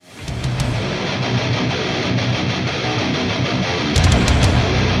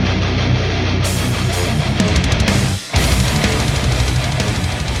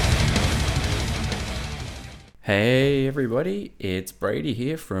everybody, it's Brady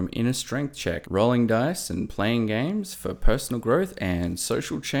here from Inner Strength Check, rolling dice and playing games for personal growth and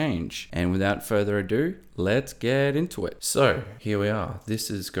social change. And without further ado, let's get into it. So, here we are.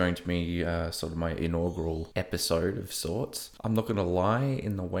 This is going to be sort of my inaugural episode of sorts. I'm not going to lie,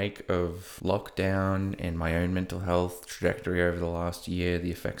 in the wake of lockdown and my own mental health trajectory over the last year,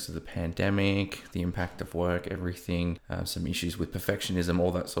 the effects of the pandemic, the impact of work, everything, some issues with perfectionism,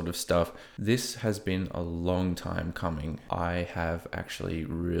 all that sort of stuff, this has been a long time coming. I have actually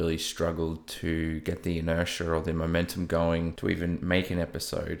really struggled to get the inertia or the momentum going to even make an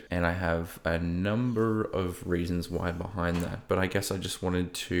episode, and I have a number of reasons why behind that, but I guess I just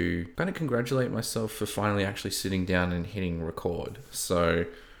wanted to kind of congratulate myself for finally actually sitting down and hitting record. So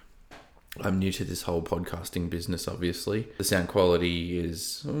I'm new to this whole podcasting business, obviously. The sound quality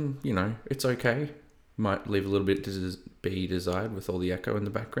is, it's okay. Might leave a little bit to be desired with all the echo in the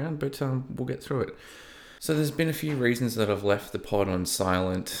background, but we'll get through it. So there's been a few reasons that I've left the pod on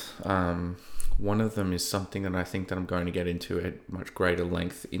silent. One of them is something that I think that I'm going to get into at much greater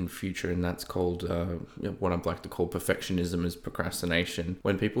length in future, and that's called what I'd like to call perfectionism as procrastination.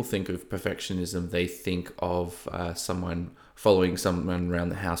 When people think of perfectionism, they think of someone following someone around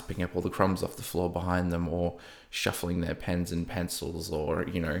the house, picking up all the crumbs off the floor behind them, or shuffling their pens and pencils, or,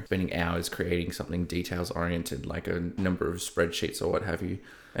 spending hours creating something details oriented, like a number of spreadsheets or what have you.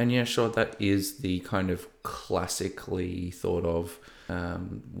 And yeah, sure, that is the kind of classically thought of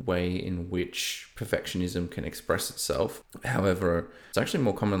way in which perfectionism can express itself. However, it's actually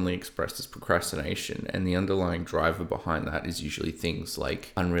more commonly expressed as procrastination, and the underlying driver behind that is usually things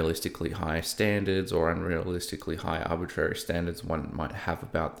like unrealistically high standards or unrealistically high arbitrary standards one might have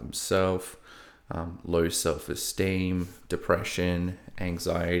about themselves, low self-esteem, depression,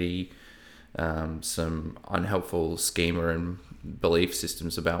 anxiety, some unhelpful schema and belief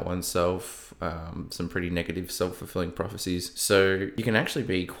systems about oneself, some pretty negative self-fulfilling prophecies. So you can actually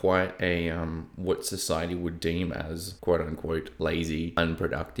be quite a what society would deem as quote-unquote lazy,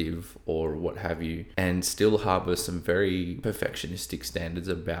 unproductive, or what have you, and still harbor some very perfectionistic standards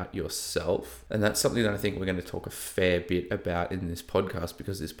about yourself. And that's something that I think we're going to talk a fair bit about in this podcast,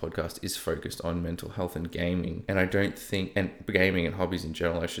 because this podcast is focused on mental health and gaming. And I don't think, and gaming and hobbies in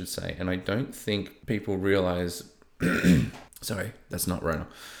general, I should say, and I don't think people realize sorry, that's not Rona.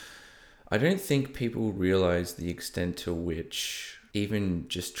 I don't think people realize the extent to which even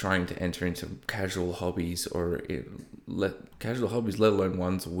just trying to enter into casual hobbies, let alone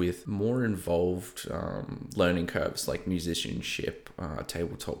ones with more involved learning curves like musicianship,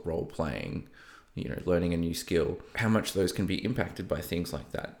 tabletop role playing, learning a new skill, how much those can be impacted by things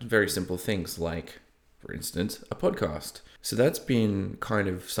like that. Very simple things like, for instance, a podcast. So that's been kind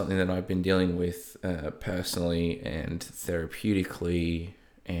of something that I've been dealing with personally and therapeutically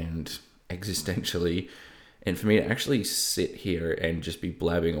and existentially. And for me to actually sit here and just be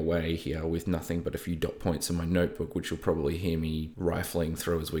blabbing away here with nothing but a few dot points in my notebook, which you'll probably hear me rifling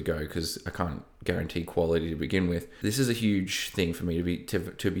through as we go, because I can't guarantee quality to begin with. This is a huge thing for me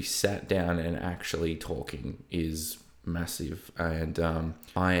to be sat down and actually talking is massive. And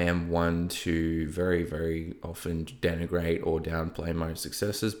I am one to very, very often denigrate or downplay my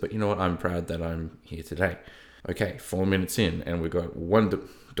successes, but you know what? I'm proud that I'm here today. Okay, 4 minutes in and we've got one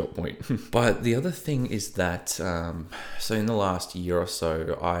dot point. But the other thing is that, so in the last year or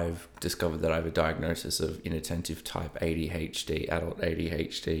so, I've discovered that I have a diagnosis of inattentive type ADHD, adult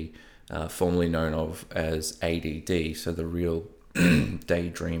ADHD, formerly known of as ADD, so the real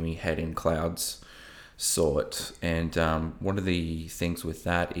daydreamy head in clouds sort. And one of the things with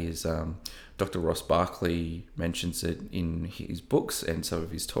that is Dr. Ross Barkley mentions it in his books and some of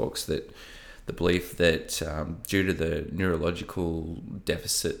his talks, that the belief that due to the neurological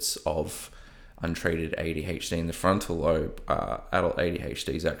deficits of untreated ADHD in the frontal lobe, adult ADHD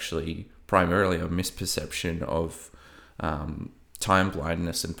is actually primarily a misperception of time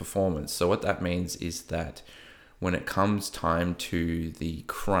blindness and performance. So what that means is that when it comes time to the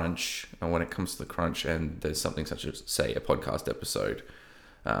crunch, and there's something such as, say, a podcast episode,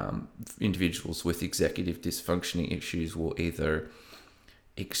 individuals with executive dysfunctioning issues will either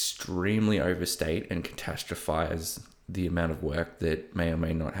extremely overstate and catastrophize the amount of work that may or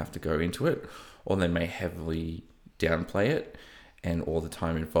may not have to go into it, or they may heavily downplay it and all the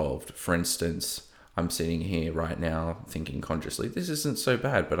time involved. For instance, I'm sitting here right now thinking consciously, this isn't so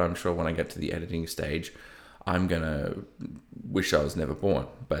bad, but I'm sure when I get to the editing stage, I'm going to wish I was never born.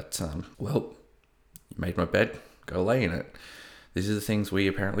 But, you made my bed, go lay in it. These are the things we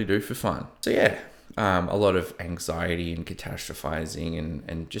apparently do for fun. So yeah, a lot of anxiety and catastrophizing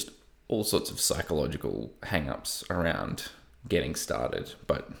and just all sorts of psychological hang-ups around getting started.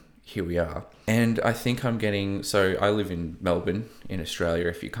 But here we are. And I think so I live in Melbourne in Australia,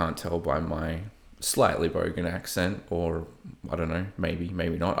 if you can't tell by my slightly bogan accent, or I don't know, maybe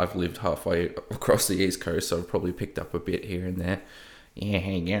not. I've lived halfway across the East Coast, so I've probably picked up a bit here and there.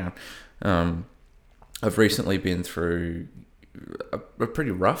 Yeah. I've recently been through a pretty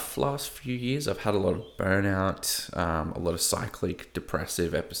rough last few years. I've had a lot of burnout, a lot of cyclic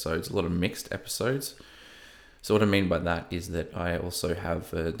depressive episodes, a lot of mixed episodes. So what I mean by that is that I also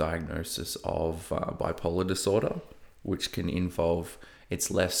have a diagnosis of bipolar disorder, which can involve,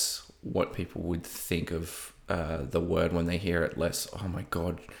 it's less what people would think of the word when they hear it, less, oh my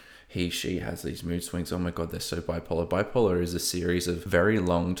God, she has these mood swings, oh my God, they're so bipolar. Bipolar is a series of very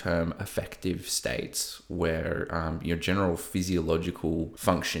long-term affective states where your general physiological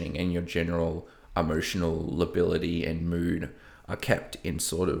functioning and your general emotional lability and mood are kept in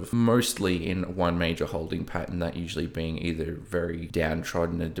sort of mostly in one major holding pattern, that usually being either very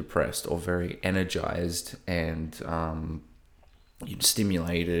downtrodden and depressed or very energized and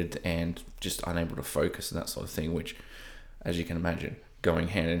stimulated and just unable to focus and that sort of thing, which, as you can imagine, going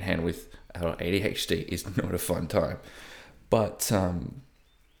hand in hand with ADHD is not a fun time. But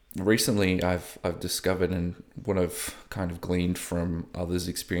recently I've discovered, and what I've kind of gleaned from others'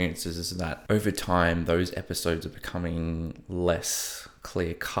 experiences, is that over time those episodes are becoming less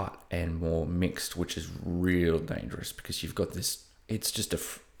clear cut and more mixed, which is real dangerous, because you've got this,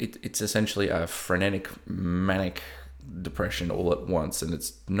 it's essentially a frenetic manic depression all at once, and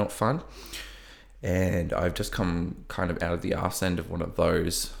it's not fun. And I've just come kind of out of the arse end of one of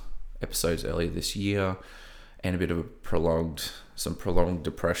those episodes earlier this year, and a bit of some prolonged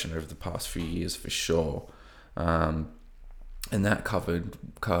depression over the past few years for sure. And that coupled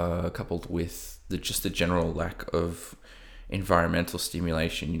with the general lack of environmental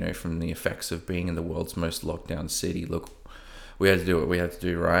stimulation, from the effects of being in the world's most locked down city. Look, we had to do what we had to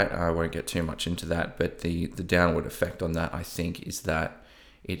do, right? I won't get too much into that, but the downward effect on that, I think, is that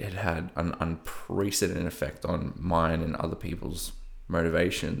it had an unprecedented effect on mine and other people's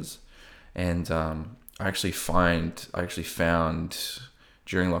motivations. And I actually found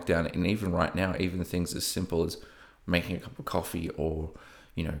during lockdown, and even right now, even things as simple as making a cup of coffee or,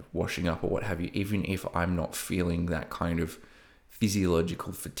 washing up or what have you, even if I'm not feeling that kind of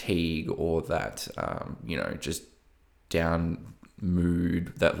physiological fatigue or that, just down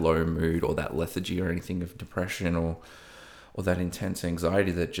mood, that low mood or that lethargy or anything of depression or that intense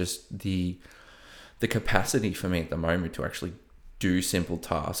anxiety, that just the capacity for me at the moment to actually do simple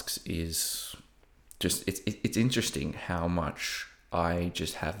tasks is just, it's interesting how much I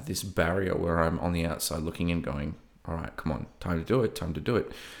just have this barrier where I'm on the outside looking in going, all right, come on, time to do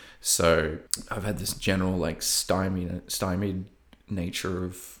it. So I've had this general stymied nature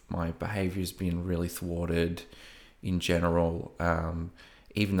of my behaviors being really thwarted in general,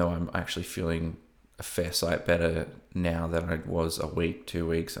 even though I'm actually feeling a fair sight better now than I was a week, 2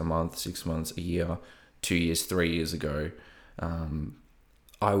 weeks, a month, 6 months, a year, 2 years, 3 years ago.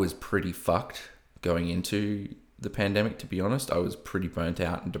 I was pretty fucked going into the pandemic, to be honest. I was pretty burnt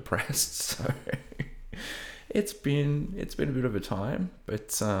out and depressed, so it's been a bit of a time,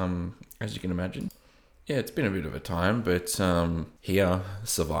 but as you can imagine, it's been a bit of a time, but here,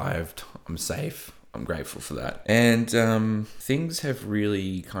 survived, I'm safe. I'm grateful for that. And things have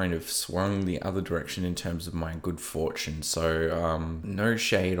really kind of swung the other direction in terms of my good fortune. So no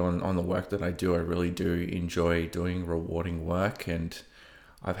shade on the work that I do. I really do enjoy doing rewarding work, and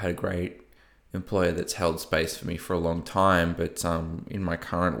I've had a great employer that's held space for me for a long time. But in my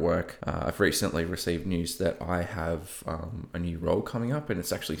current work, I've recently received news that I have a new role coming up, and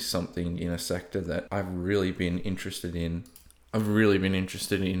it's actually something in a sector that I've really been interested in. I've really been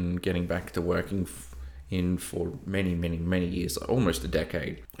interested in getting back to working in for many, many, many years, almost a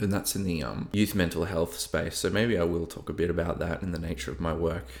decade. And that's in the youth mental health space. So maybe I will talk a bit about that in the nature of my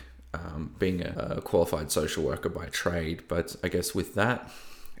work, being a qualified social worker by trade. But I guess with that,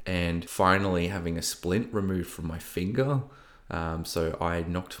 and finally having a splint removed from my finger, so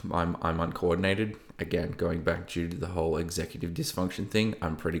I'm uncoordinated. Again, going back due to the whole executive dysfunction thing,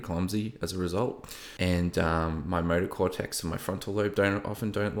 I'm pretty clumsy as a result. And my motor cortex and my frontal lobe often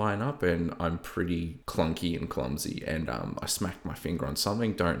don't line up, and I'm pretty clunky and clumsy. And I smacked my finger on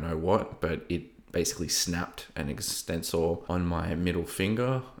something, don't know what, but it basically snapped an extensor on my middle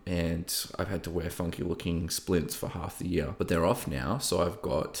finger, and I've had to wear funky looking splints for half the year, but they're off now, so I've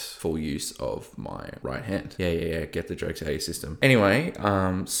got full use of my right hand. Yeah, get the jokes out of your system. Anyway,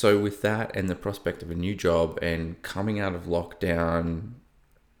 so with that and the prospect of a new job and coming out of lockdown,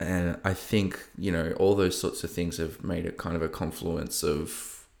 and I think, all those sorts of things have made it kind of a confluence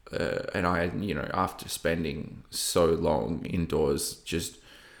of, and I, after spending so long indoors, just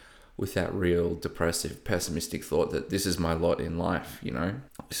with that real depressive, pessimistic thought that this is my lot in life,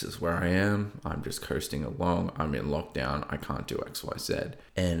 this is where I am, I'm just coasting along, I'm in lockdown, I can't do X, Y, Z.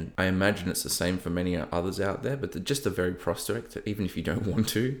 And I imagine it's the same for many others out there, but just the very prospect, even if you don't want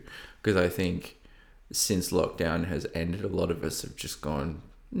to, because I think since lockdown has ended, a lot of us have just gone,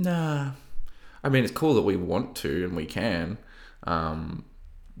 nah. I mean, it's cool that we want to and we can,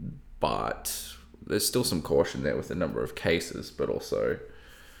 but there's still some caution there with the number of cases, but also,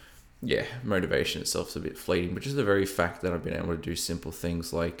 motivation itself is a bit fleeting. But just the very fact that I've been able to do simple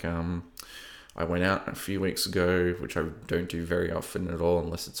things like I went out a few weeks ago, which I don't do very often at all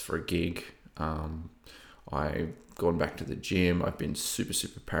unless it's for a gig. I've gone back to the gym. I've been super,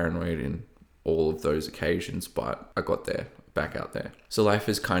 super paranoid in all of those occasions, but I got back out there. So life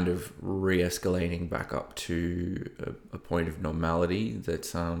is kind of re-escalating back up to a point of normality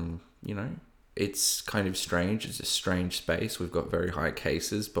that, it's kind of strange. It's a strange space. We've got very high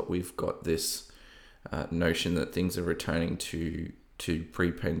cases, but we've got this notion that things are returning to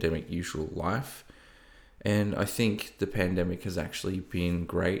pre-pandemic usual life. And I think the pandemic has actually been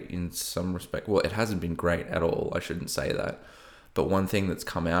great in some respect. Well, it hasn't been great at all. I shouldn't say that. But one thing that's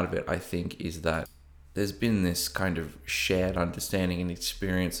come out of it, I think, is that there's been this kind of shared understanding and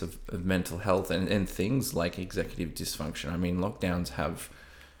experience of mental health and things like executive dysfunction. I mean, lockdowns have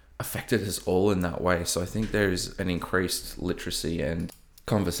affected us all in that way. So I think there's an increased literacy and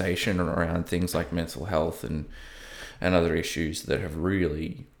conversation around things like mental health and other issues that have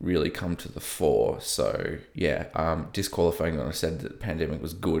really, really come to the fore. So disqualifying that I said that the pandemic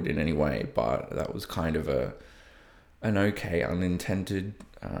was good in any way, but that was kind of an okay unintended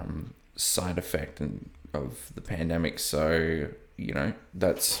side effect of the pandemic. So,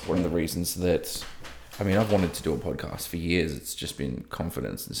 that's one of the reasons that, I've wanted to do a podcast for years. It's just been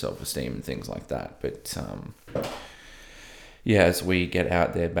confidence and self-esteem and things like that. But as we get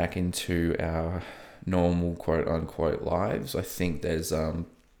out there back into our normal quote unquote lives, I think there's so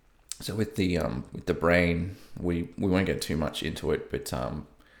with the brain, we won't get too much into it, but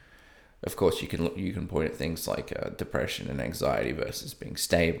of course you can point at things like depression and anxiety versus being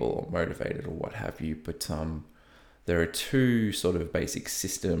stable or motivated or what have you, but there are two sort of basic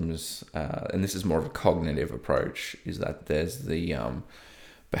systems, and this is more of a cognitive approach, is that there's the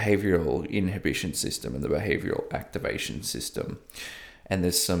behavioral inhibition system and the behavioral activation system. And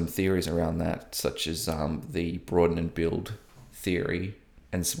there's some theories around that, such as the broaden and build theory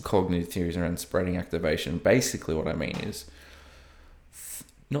and some cognitive theories around spreading activation. Basically what I mean is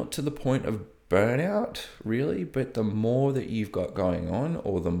not to the point of burnout, really, but the more that you've got going on,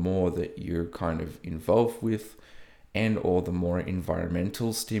 or the more that you're kind of involved with, and or the more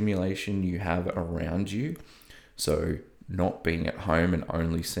environmental stimulation you have around you. So not being at home and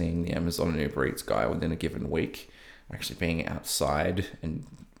only seeing the Amazon and Uber Eats guy within a given week, actually being outside and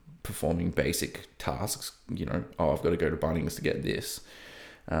performing basic tasks, I've got to go to Bunnings to get this.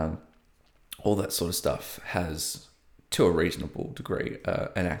 All that sort of stuff has, to a reasonable degree,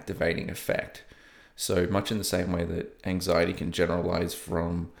 an activating effect. So much in the same way that anxiety can generalize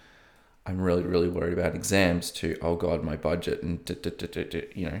from I'm really, really worried about exams to, oh God, my budget, and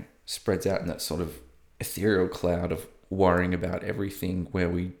spreads out in that sort of ethereal cloud of worrying about everything where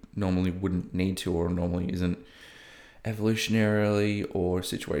we normally wouldn't need to, or normally isn't evolutionarily or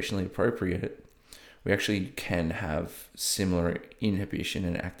situationally appropriate. We actually can have similar inhibition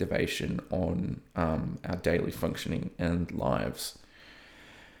and activation on our daily functioning and lives.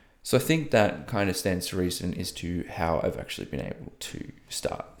 So I think that kind of stands to reason as to how I've actually been able to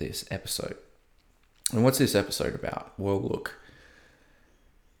start this episode. And what's this episode about? Well, look,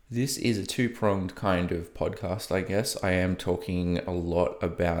 this is a two-pronged kind of podcast, I guess. I am talking a lot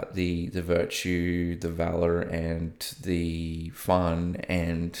about the virtue, the valor, and the fun,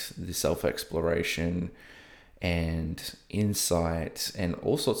 and the self-exploration, and insight, and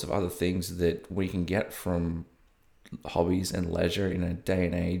all sorts of other things that we can get from hobbies and leisure in a day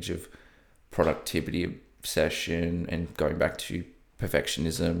and age of productivity obsession and going back to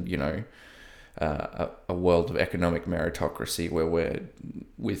perfectionism, a world of economic meritocracy where we're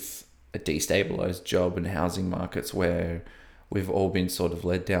with a destabilized job and housing markets where we've all been sort of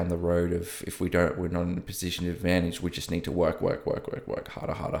led down the road of, if we're not in a position of advantage, we just need to work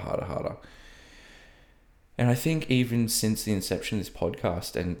harder. And I think even since the inception of this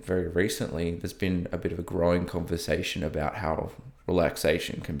podcast, and very recently, there's been a bit of a growing conversation about how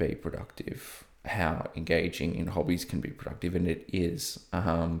relaxation can be productive, how engaging in hobbies can be productive, and it is.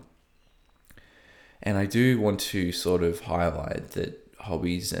 And I do want to sort of highlight that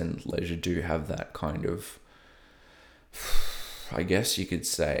hobbies and leisure do have that kind of, I guess you could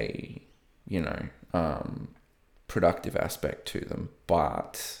say, productive aspect to them,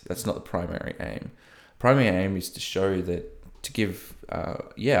 but that's not the primary aim. Primary aim is to show that, to give,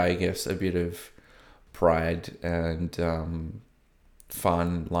 I guess, a bit of pride and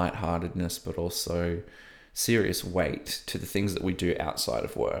fun, lightheartedness, but also serious weight to the things that we do outside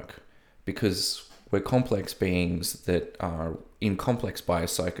of work, because we're complex beings that are in complex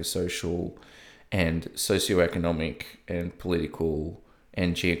biopsychosocial and socioeconomic and political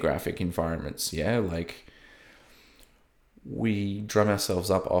and geographic environments. Yeah, like we drum ourselves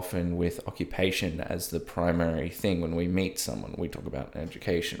up often with occupation as the primary thing. When we meet someone, we talk about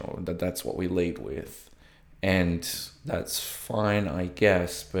education, or that's what we lead with. And that's fine, I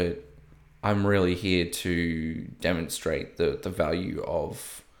guess, but I'm really here to demonstrate the value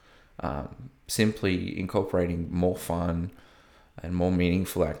of simply incorporating more fun and more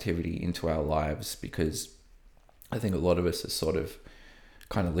meaningful activity into our lives, because I think a lot of us are sort of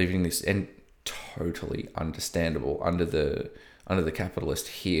kind of living this, and totally understandable, under the capitalist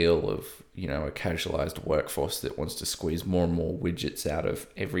heel of, you know, a casualized workforce that wants to squeeze more and more widgets out of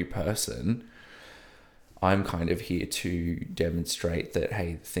every person. I'm kind of here to demonstrate that,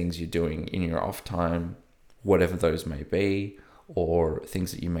 hey, things you're doing in your off time, whatever those may be, or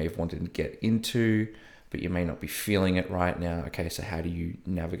things that you may have wanted to get into, but you may not be feeling it right now. Okay, so how do you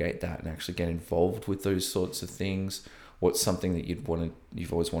navigate that and actually get involved with those sorts of things? What's something that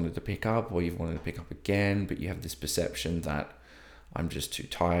you've always wanted to pick up, or you've wanted to pick up again, but you have this perception that I'm just too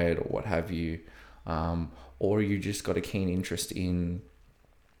tired, or what have you, or you just got a keen interest in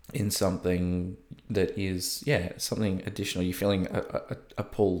something that is, something additional. You're feeling a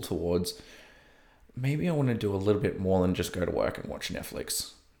pull towards, maybe I want to do a little bit more than just go to work and watch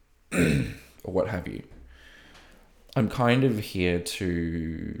Netflix or what have you. I'm kind of here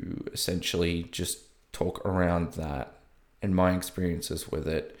to essentially just talk around that and my experiences with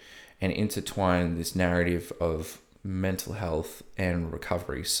it, and intertwine this narrative of mental health and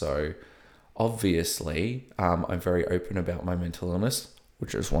recovery. So obviously, I'm very open about my mental illness,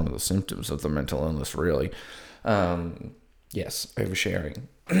 which is one of the symptoms of the mental illness, really. Yes, oversharing.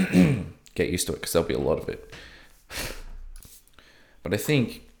 Get used to it, because there'll be a lot of it. But I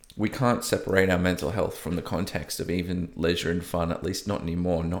think we can't separate our mental health from the context of even leisure and fun, at least not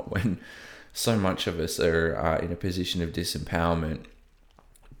anymore, not when so much of us are in a position of disempowerment,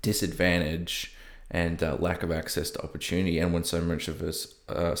 disadvantage, and lack of access to opportunity, and when so many of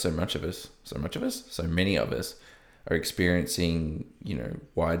us are experiencing, you know,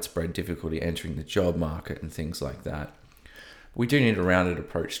 widespread difficulty entering the job market and things like that. We do need a rounded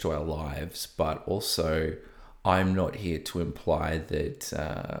approach to our lives, but also I'm not here to imply that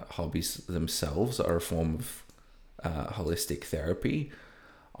hobbies themselves are a form of holistic therapy.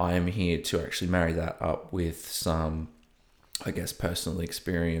 I am here to actually marry that up with some, I guess, personal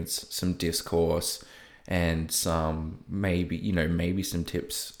experience, some discourse, and some maybe some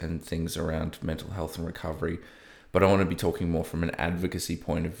tips and things around mental health and recovery. But I want to be talking more from an advocacy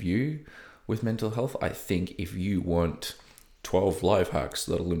point of view with mental health. I think if you want 12 life hacks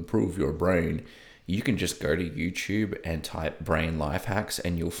that'll improve your brain, you can just go to YouTube and type brain life hacks,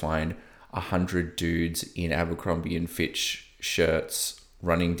 and you'll find 100 dudes in Abercrombie and Fitch shirts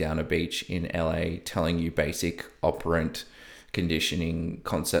running down a beach in LA telling you basic operant conditioning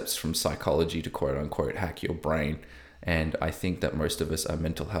concepts from psychology to quote unquote hack your brain. And I think that most of us are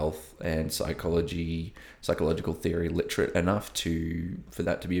mental health and psychological theory literate enough for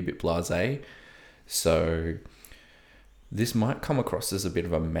that to be a bit blasé. So this might come across as a bit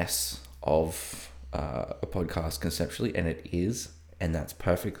of a mess of a podcast conceptually, and it is, and that's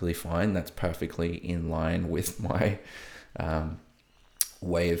perfectly fine. That's perfectly in line with my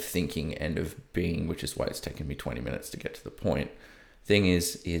way of thinking and of being, which is why it's taken me 20 minutes to get to the point. Thing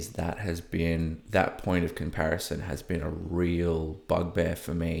is that point of comparison has been a real bugbear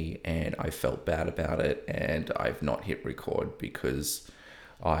for me, and I felt bad about it, and I've not hit record because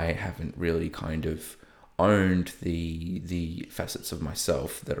I haven't really kind of owned the facets of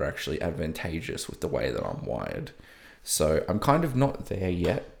myself that are actually advantageous with the way that I'm wired. So I'm kind of not there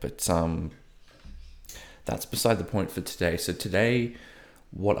yet, but that's beside the point for today. So today,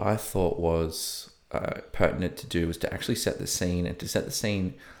 what I thought was pertinent to do was to actually set the scene, and to set the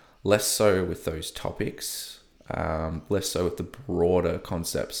scene less so with those topics, less so with the broader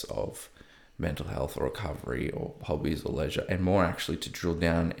concepts of mental health or recovery or hobbies or leisure, and more actually to drill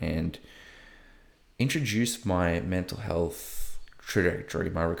down and introduce my mental health trajectory,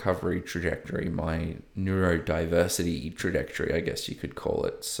 my recovery trajectory, my neurodiversity trajectory, I guess you could call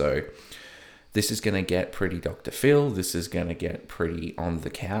it. So this is going to get pretty Dr. Phil. This is going to get pretty on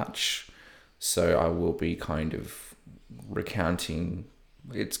the couch. So I will be kind of recounting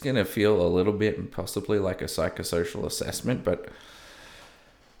it's going to feel a little bit possibly like a psychosocial assessment, but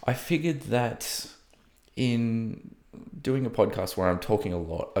I figured that in doing a podcast where I'm talking a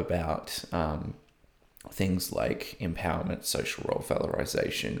lot about things like empowerment, social role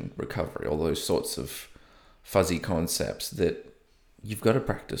valorization, recovery, all those sorts of fuzzy concepts, that you've got to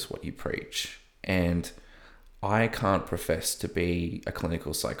practice what you preach. And I can't profess to be a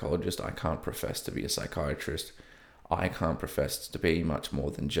clinical psychologist. I can't profess to be a psychiatrist. I can't profess to be much more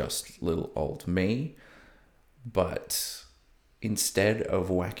than just little old me. But instead of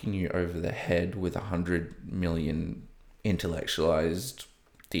whacking you over the head with 100 million intellectualized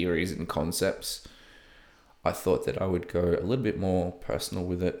theories and concepts, I thought that I would go a little bit more personal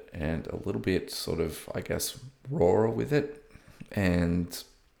with it and a little bit sort of, I guess, rawer with it, and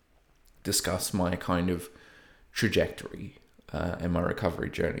discuss my kind of trajectory and my recovery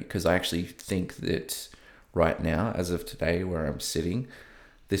journey. Because I actually think that right now, as of today, where I'm sitting,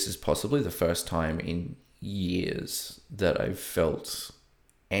 this is possibly the first time in years that I've felt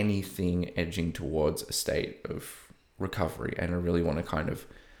anything edging towards a state of recovery, and I really want to kind of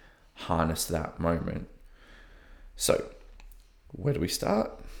harness that moment. So, where do we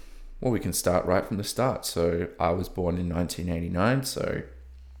start? Well, we can start right from the start. So, I was born in 1989, so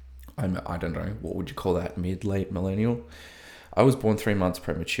I don't know, what would you call that, late millennial? I was born 3 months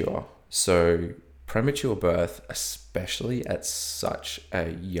premature. So, premature birth, especially at such a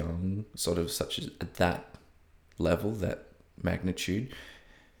young, at that level, that magnitude,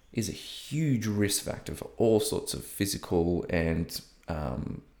 is a huge risk factor for all sorts of physical and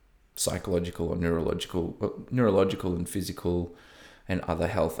psychological or neurological and physical and other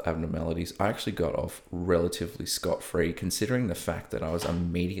health abnormalities. I actually got off relatively scot-free, considering the fact that I was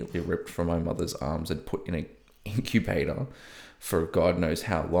immediately ripped from my mother's arms and put in an incubator for God knows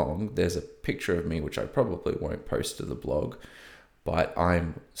how long. There's a picture of me, which I probably won't post to the blog, but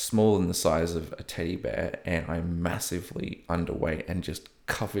I'm small in the size of a teddy bear, and I'm massively underweight and just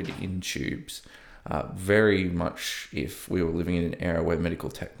covered in tubes. Very much, if we were living in an era where medical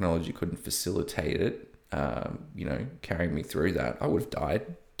technology couldn't facilitate it, carrying me through that, I would have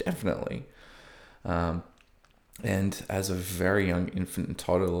died, definitely. And as a very young infant and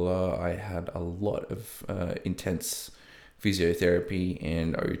toddler, I had a lot of intense physiotherapy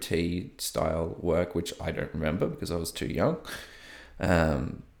and OT style work, which I don't remember because I was too young.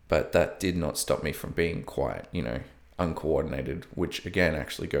 But that did not stop me from being quite, uncoordinated, which again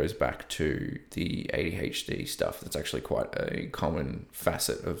actually goes back to the ADHD stuff. That's actually quite a common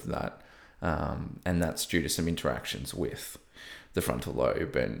facet of that. And that's due to some interactions with the frontal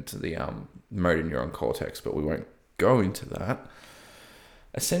lobe and the motor neuron cortex, but we won't go into that.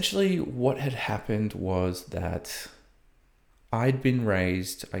 Essentially, what had happened was that I'd been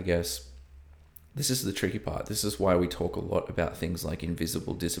raised, I guess, this is the tricky part. This is why we talk a lot about things like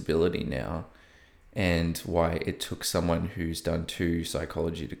invisible disability now, and why it took someone who's done 2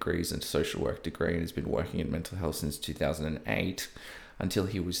 psychology degrees and a social work degree and has been working in mental health since 2008 until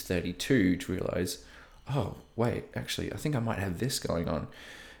he was 32 to realize, oh, wait, actually, I think I might have this going on.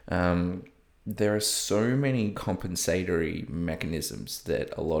 There are so many compensatory mechanisms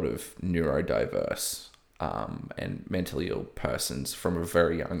that a lot of neurodiverse and mentally ill persons from a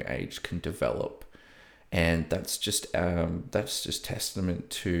very young age can develop. And that's just testament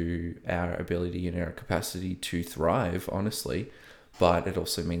to our ability and our capacity to thrive, honestly. But it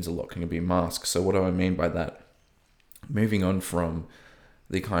also means a lot can be masked. So what do I mean by that? Moving on from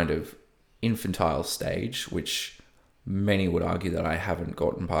the kind of infantile stage, which many would argue that I haven't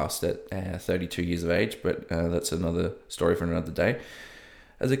gotten past at 32 years of age, but that's another story for another day.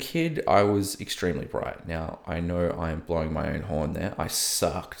 As a kid, I was extremely bright. Now, I know I am blowing my own horn there. I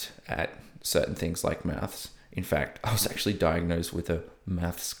sucked at certain things like maths. In fact, I was actually diagnosed with a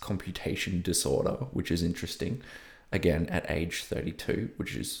maths computation disorder, which is interesting. Again, at age 32,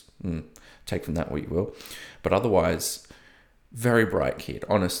 which is, take from that what you will. But otherwise, very bright kid,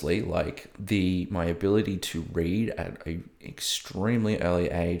 honestly. Like my ability to read at a extremely early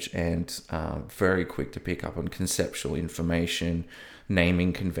age, and very quick to pick up on conceptual information,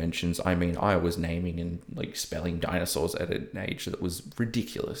 naming conventions. I mean, I was naming and spelling dinosaurs at an age that was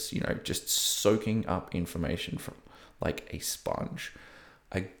ridiculous, just soaking up information from like a sponge.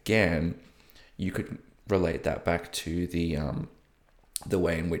 Again, you could relate that back to the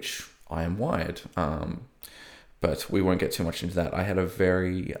way in which I am wired. But we won't get too much into that. I had I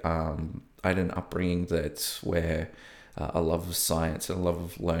had an upbringing where a love of science and a love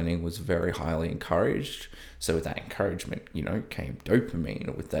of learning was very highly encouraged. So with that encouragement, came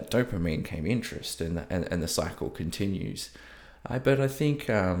dopamine. With that dopamine came interest, and the cycle continues. But I think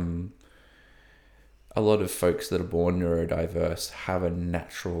a lot of folks that are born neurodiverse have a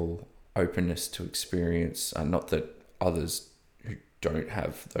natural openness to experience. Not that others who don't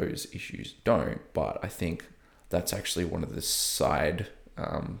have those issues don't, but I think that's actually one of the side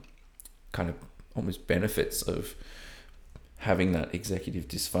kind of almost benefits of having that executive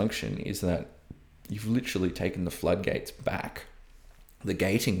dysfunction, is that you've literally taken the floodgates back. The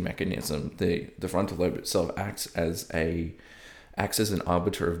gating mechanism, the frontal lobe itself acts as an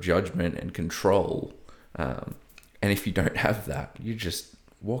arbiter of judgment and control. And if you don't have that, you're just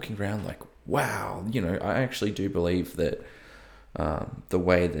walking around like, wow, I actually do believe that the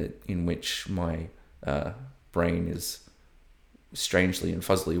way that in which my brain is strangely and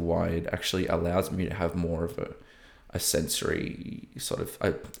fuzzily wired actually allows me to have more of a sensory sort of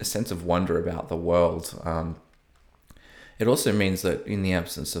a sense of wonder about the world. It also means that in the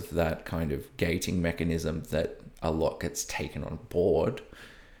absence of that kind of gating mechanism, that a lot gets taken on board,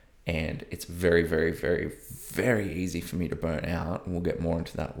 and it's very, very, very, very easy for me to burn out. And we'll get more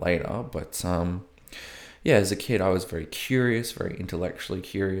into that later. But yeah, as a kid, I was very curious, very intellectually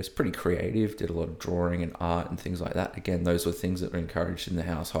curious, pretty creative, did a lot of drawing and art and things like that. Again, those were things that were encouraged in the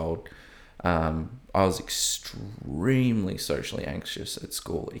household. I was extremely socially anxious at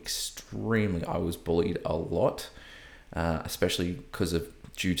school, I was bullied a lot, especially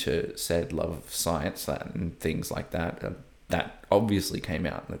due to said love of science and things like that. That obviously came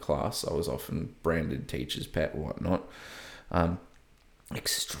out in the class. I was often branded teacher's pet and whatnot.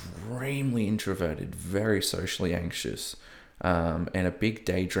 Extremely introverted, very socially anxious, and a big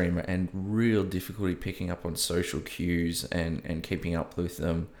daydreamer, and real difficulty picking up on social cues and keeping up with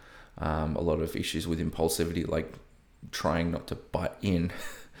them. A lot of issues with impulsivity, like trying not to butt in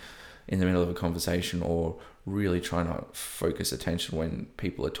the middle of a conversation, or really trying to focus attention when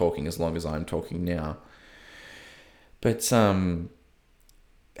people are talking, as long as I'm talking now. But and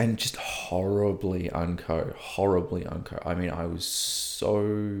just horribly unco. I mean, I was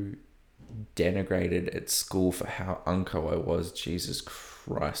so denigrated at school for how unco I was. Jesus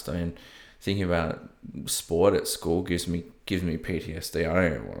Christ. I mean, thinking about sport at school gives me PTSD. I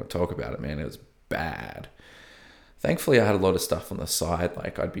don't even want to talk about it, man. It was bad. Thankfully, I had a lot of stuff on the side.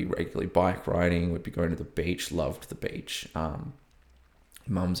 Like, I'd be regularly bike riding, would be going to the beach, loved the beach.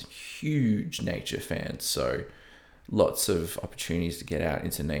 Mum's a huge nature fan, so lots of opportunities to get out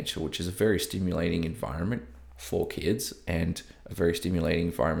into nature, which is a very stimulating environment for kids and a very stimulating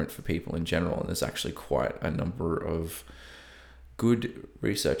environment for people in general. And there's actually quite a number of good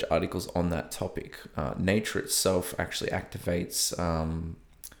research articles on that topic. Nature itself actually activates,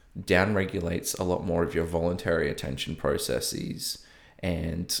 downregulates a lot more of your voluntary attention processes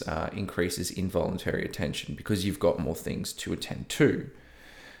and increases involuntary attention, because you've got more things to attend to.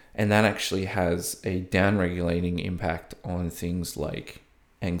 And that actually has a downregulating impact on things like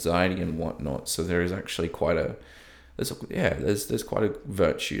anxiety and whatnot. So there is actually there's quite a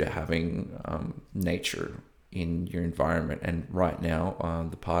virtue to having nature in your environment. And right now,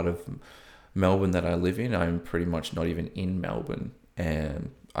 the part of Melbourne that I live in, I'm pretty much not even in Melbourne,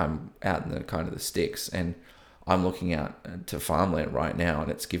 and I'm out in the kind of the sticks, and I'm looking out to farmland right now, and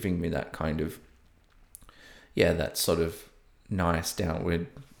it's giving me that kind of, that sort of nice downward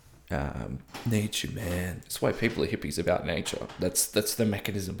nature, man. That's why people are hippies about nature. That's the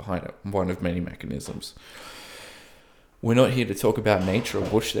mechanism behind it. One of many mechanisms. We're not here to talk about nature or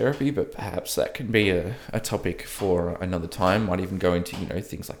bush therapy, but perhaps that can be a topic for another time. Might even go into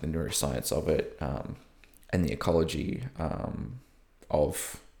things like the neuroscience of it, and the ecology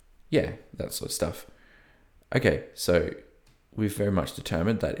of that sort of stuff. Okay, so we've very much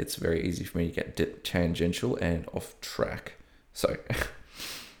determined that it's very easy for me to get tangential and off track. So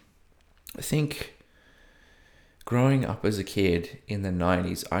I think growing up as a kid in the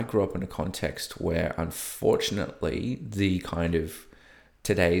 90s, I grew up in a context where, unfortunately, the kind of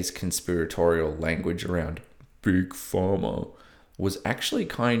today's conspiratorial language around big pharma was actually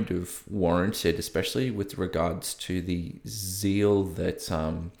kind of warranted, especially with regards to the zeal that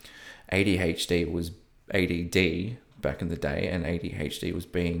ADHD was ADD back in the day, and ADHD was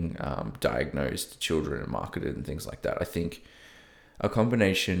being diagnosed to children and marketed and things like that. I think a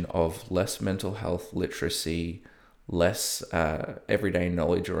combination of less mental health literacy, less everyday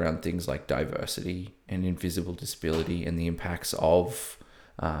knowledge around things like diversity and invisible disability and the impacts of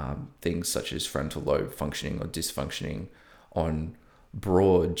things such as frontal lobe functioning or dysfunctioning on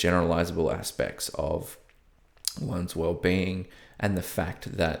broad generalizable aspects of one's well-being, and the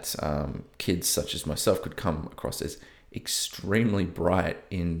fact that kids such as myself could come across as extremely bright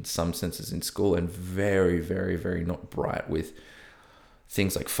in some senses in school, and very, very, very not bright with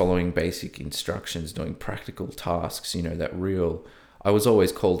things like following basic instructions, doing practical tasks, that real I was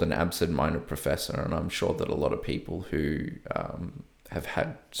always called an absent-minded professor, and I'm sure that a lot of people who have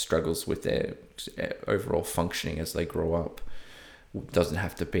had struggles with their overall functioning as they grow up, doesn't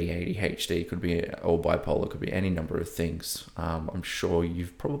have to be ADHD, could be, or bipolar, could be any number of things. I'm sure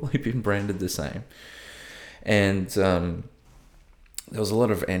you've probably been branded the same. And there was a lot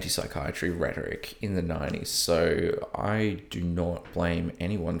of anti-psychiatry rhetoric in the 90s, so I do not blame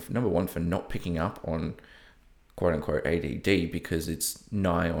anyone, number one, for not picking up on quote-unquote ADD, because it's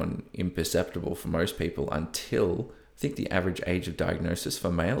nigh on imperceptible for most people until, I think the average age of diagnosis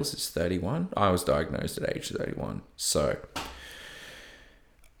for males is 31. I was diagnosed at age 31, so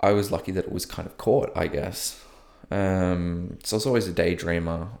I was lucky that it was kind of caught, I guess. So I was always a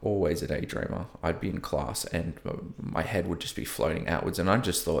daydreamer. I'd be in class and my head would just be floating outwards, and I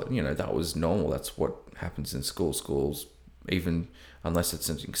just thought, that was normal. That's what happens in school. Schools, even unless it's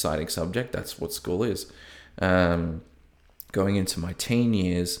an exciting subject, that's what school is. Going into my teen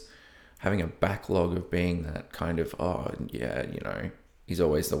years, having a backlog of being that kind of, he's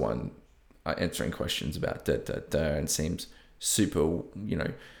always the one answering questions about and seems super,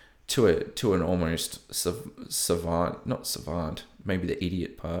 to an almost savant, not savant, maybe the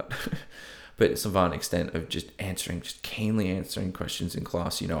idiot part, but savant extent of just keenly answering questions in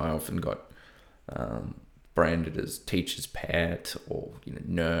class. I often got branded as teacher's pet or,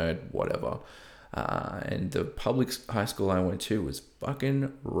 nerd, whatever. And the public high school I went to was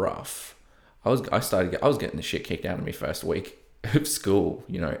fucking rough. I was getting the shit kicked out of me first week of school,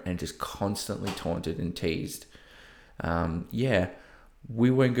 and just constantly taunted and teased.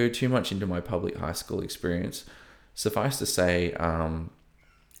 We won't go too much into my public high school experience. Suffice to say,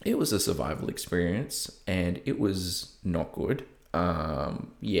 it was a survival experience, and it was not good.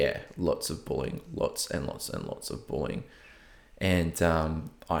 Lots of bullying, lots and lots of bullying. And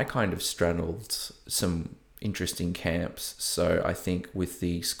I kind of straddled some interesting camps. So I think with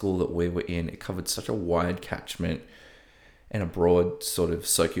the school that we were in, it covered such a wide catchment and a broad sort of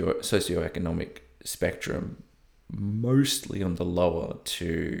socioeconomic spectrum, mostly on the lower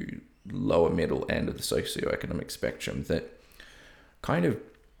to lower middle end of the socioeconomic spectrum, that kind of,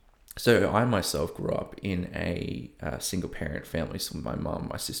 so I myself grew up in a single parent family. So my mum,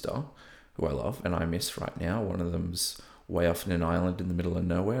 my sister, who I love and I miss right now, one of them's way off in an island in the middle of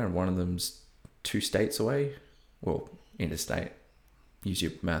nowhere, and one of them's 2 states away, well, interstate. Use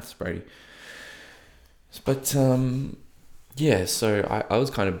your maths, Brady. But so I was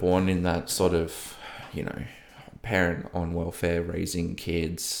kind of born in that sort of, parent on welfare raising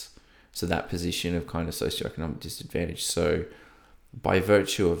kids, so that position of kind of socioeconomic disadvantage. So by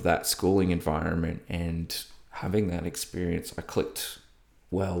virtue of that schooling environment and having that experience, I clicked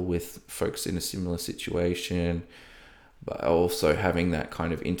well with folks in a similar situation, but also having that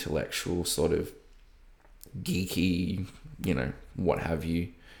kind of intellectual sort of geeky, what have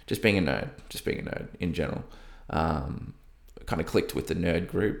you, just being a nerd in general, kind of clicked with the nerd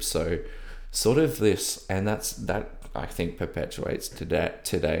group. So sort of this, and that I think perpetuates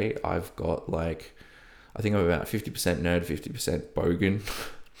today. I've got I think I'm about 50% nerd, 50% bogan.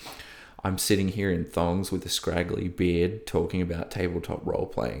 I'm sitting here in thongs with a scraggly beard talking about tabletop role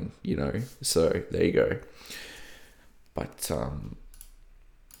playing, so there you go. But,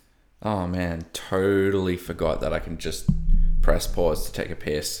 oh man, totally forgot that I can just press pause to take a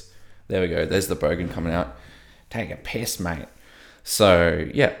piss. There we go. There's the bogan coming out. Take a piss, mate. So,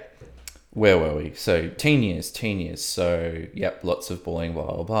 yeah. Where were we? So, teen years. So, yep, lots of bullying,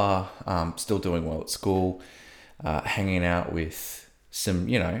 blah, blah, blah. Still doing well at school. Hanging out with some,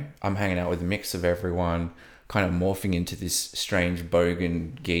 I'm hanging out with a mix of everyone, kind of morphing into this strange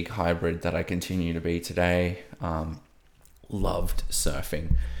bogan geek hybrid that I continue to be today. Loved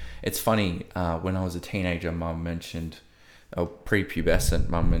surfing. It's funny, when I was a teenager, Mum mentioned, prepubescent,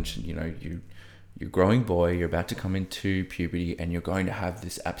 Mum mentioned, you're a growing boy, you're about to come into puberty, and you're going to have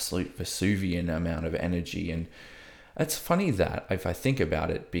this absolute Vesuvian amount of energy. And it's funny that, if I think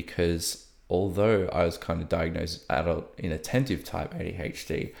about it, because although I was kind of diagnosed adult inattentive type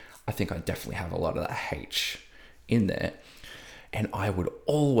ADHD, I think I definitely have a lot of that H in there. And I would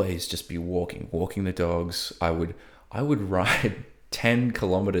always just be walking the dogs. I would ride 10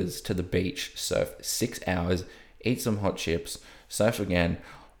 kilometers to the beach, surf 6 hours, eat some hot chips, surf again,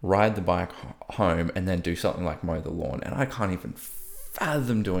 ride the bike home, and then do something like mow the lawn. And I can't even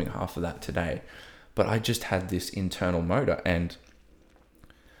fathom doing half of that today. But I just had this internal motor, and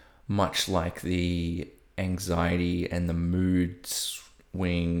much like the anxiety and the mood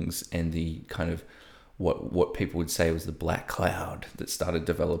swings and the kind of what people would say was the black cloud that started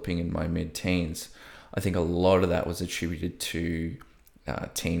developing in my mid-teens, I think a lot of that was attributed to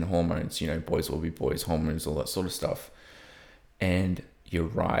teen hormones, boys will be boys hormones, all that sort of stuff. And you're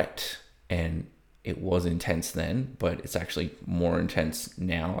right. And it was intense then, but it's actually more intense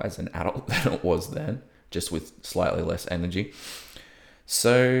now as an adult than it was then, just with slightly less energy.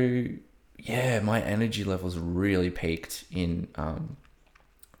 So yeah, my energy levels really peaked in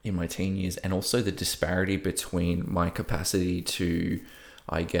my teen years, and also the disparity between my capacity to,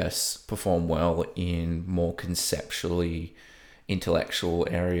 I guess, perform well in more conceptually intellectual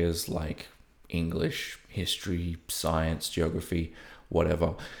areas like English, history, science, geography,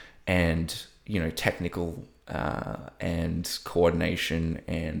 whatever, and technical and coordination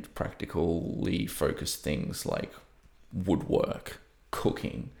and practically focused things like woodwork,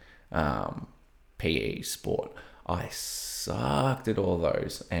 cooking, PE, sport. I sucked at all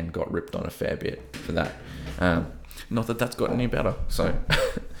those and got ripped on a fair bit for that. Not that that's got any better. So,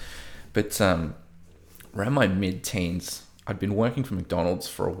 but around my mid-teens, I'd been working for McDonald's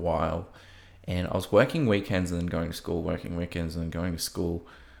for a while, and I was working weekends and then going to school, working weekends and then going to school.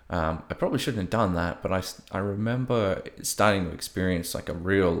 I probably shouldn't have done that, but I remember starting to experience like a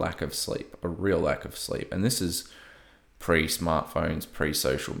real lack of sleep. And this is pre-smartphones,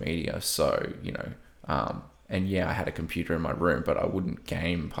 pre-social media. So, and yeah, I had a computer in my room, but I wouldn't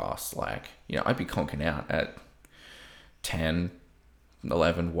game past I'd be conking out at 10,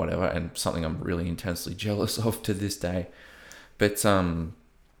 11, whatever, and something I'm really intensely jealous of to this day. But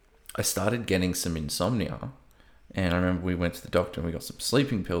I started getting some insomnia, and I remember we went to the doctor and we got some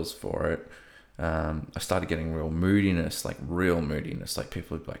sleeping pills for it. I started getting real moodiness. Like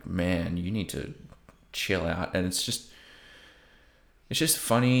people would be like, man, you need to chill out. And it's just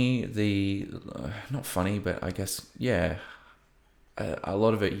funny, not funny, but I guess, yeah, a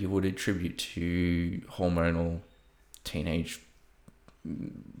lot of it you would attribute to hormonal teenage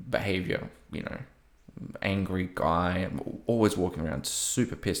behavior, angry guy, always walking around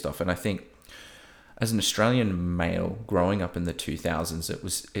super pissed off. And I think as an Australian male growing up in the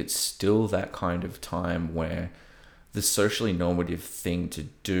 2000s, it's still that kind of time where the socially normative thing to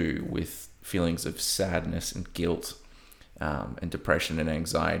do with feelings of sadness and guilt and depression and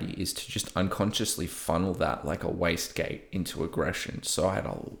anxiety is to just unconsciously funnel that like a wastegate into aggression. So I had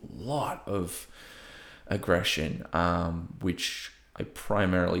a lot of aggression, which I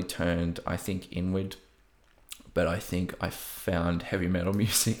primarily turned, I think, inward. But I think I found heavy metal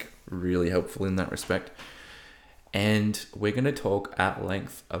music really helpful in that respect. And we're going to talk at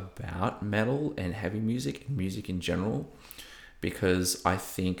length about metal and heavy music and music in general, because I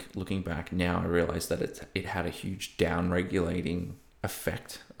think looking back now, I realize that it had a huge down-regulating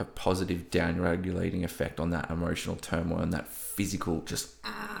effect, a positive down-regulating effect on that emotional turmoil and that physical just...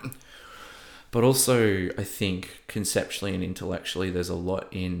 But also, I think conceptually and intellectually, there's a lot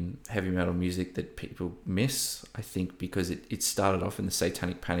in heavy metal music that people miss. I think because it started off in the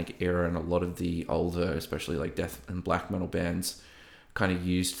Satanic Panic era, and a lot of the older, especially like death and black metal bands, kind of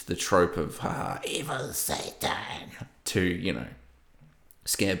used the trope of evil Satan to,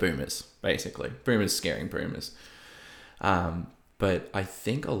 scare boomers, basically. Boomers scaring boomers. But I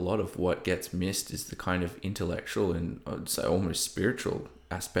think a lot of what gets missed is the kind of intellectual and I'd say almost spiritual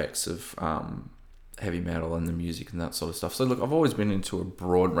aspects of heavy metal and the music and that sort of stuff. So look, I've always been into a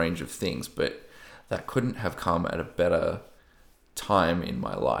broad range of things, but that couldn't have come at a better time in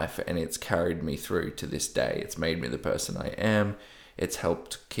my life, and it's carried me through to this day. It's made me the person I am. It's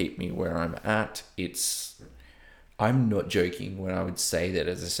helped keep me where I'm at. I'm not joking when I would say that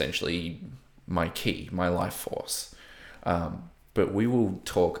it's essentially my key, my life force. But we will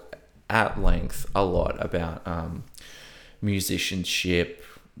talk at length a lot about musicianship,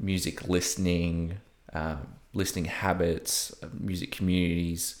 music listening, listening habits, music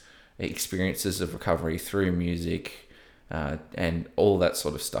communities, experiences of recovery through music, and all that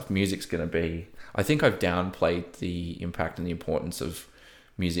sort of stuff. Music's going to be... I think I've downplayed the impact and the importance of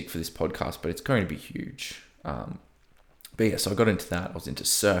music for this podcast, but it's going to be huge. But yeah, so I got into that. I was into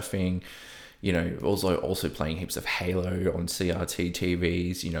surfing, also playing heaps of Halo on CRT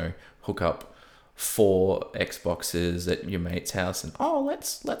TVs, hook up 4 Xboxes at your mate's house and,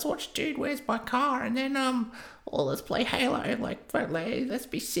 let's watch Dude, Where's My Car? And then, let's play Halo. Let's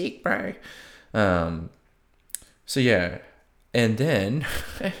be sick, bro. So yeah, and then,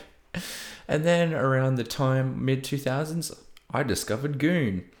 around the time, mid-2000s, I discovered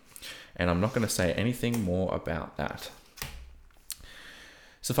Goon. And I'm not going to say anything more about that.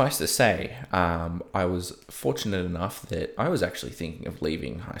 Suffice to say, I was fortunate enough that I was actually thinking of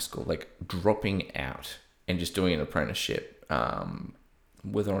leaving high school, like dropping out and just doing an apprenticeship.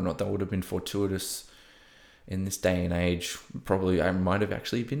 Whether or not that would have been fortuitous in this day and age, probably I might have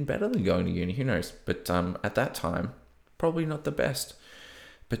actually been better than going to uni, who knows? But at that time, probably not the best.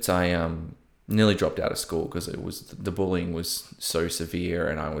 But I nearly dropped out of school because the bullying was so severe,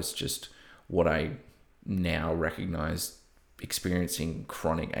 and I was just what I now recognize experiencing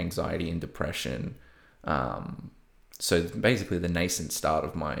chronic anxiety and depression. So basically the nascent start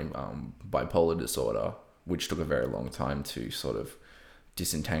of my bipolar disorder, which took a very long time to sort of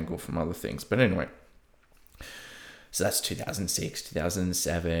disentangle from other things. But anyway, so that's 2006,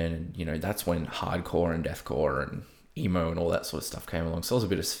 2007, and that's when hardcore and deathcore and emo and all that sort of stuff came along. So I was a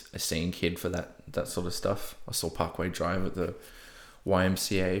bit of a scene kid for that sort of stuff. I saw Parkway Drive at the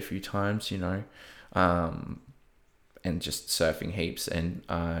YMCA a few times, and just surfing heaps. And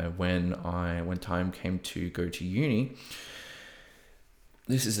when time came to go to uni,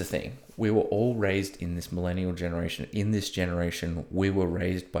 this is the thing. We were all raised in this millennial generation. In this generation, we were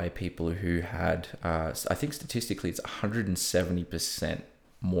raised by people who had, I think statistically, it's 170%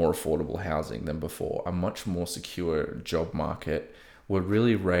 more affordable housing than before, a much more secure job market. Were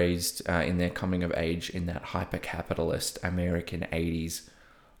really raised in their coming of age in that hyper-capitalist American 80s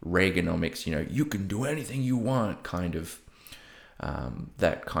Reaganomics, you can do anything you want kind of,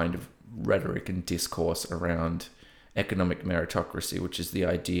 that kind of rhetoric and discourse around economic meritocracy, which is the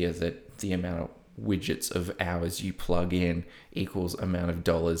idea that the amount of widgets of hours you plug in equals amount of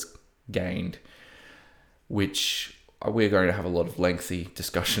dollars gained, which we're going to have a lot of lengthy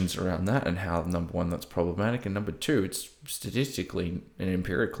discussions around that and how, number one, that's problematic, and number two, it's statistically and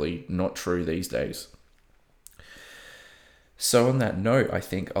empirically not true these days. So on that note, I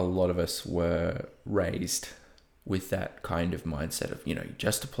think a lot of us were raised with that kind of mindset of, you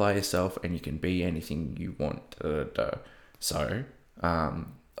just apply yourself and you can be anything you want. So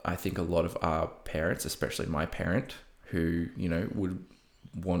I think a lot of our parents, especially my parent, who, would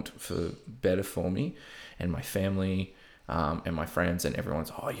want for better for me and my family and my friends, and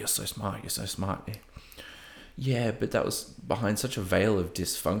everyone's, oh, you're so smart. Yeah, but that was behind such a veil of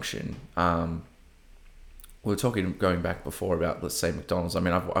dysfunction. We were talking, going back before, about, let's say, McDonald's. I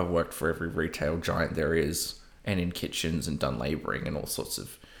mean, I've worked for every retail giant there is, and in kitchens, and done labouring and all sorts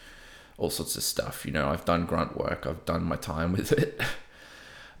of stuff. I've done grunt work. I've done my time with it.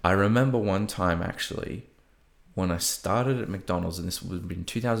 I remember one time, actually, when I started at McDonald's, and this would have been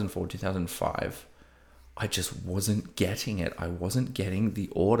 2004, 2005, I just wasn't getting it. I wasn't getting the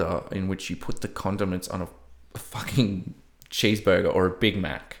order in which you put the condiments on a fucking cheeseburger or a Big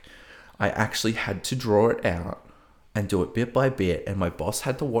Mac. I actually had to draw it out and do it bit by bit, and my boss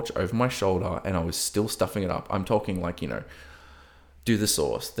had to watch over my shoulder, and I was still stuffing it up. I'm talking like, do the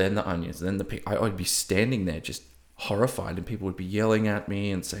sauce, then the onions, then I'd be standing there just horrified, and people would be yelling at me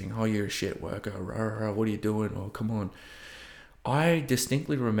and saying, oh, you're a shit worker, what are you doing, oh, come on. I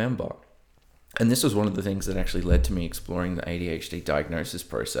distinctly remember, and this was one of the things that actually led to me exploring the ADHD diagnosis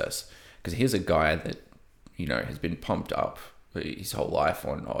process, because here's a guy that, has been pumped up his whole life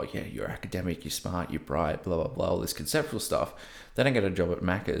on, oh yeah, you're academic, you're smart, you're bright, blah, blah, blah, all this conceptual stuff. Then I get a job at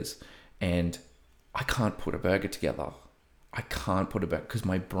Macca's, and I can't put a burger together. I can't put it back because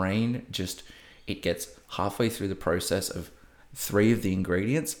my brain it gets halfway through the process of 3 of the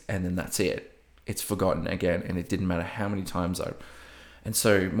ingredients, and then that's it. It's forgotten again, and it didn't matter how many times and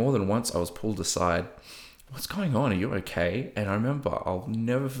so more than once I was pulled aside. What's going on? Are you okay? And I remember, I'll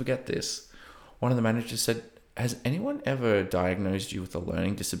never forget this. One of the managers said, has anyone ever diagnosed you with a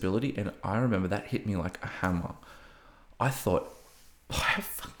learning disability? And I remember that hit me like a hammer. I thought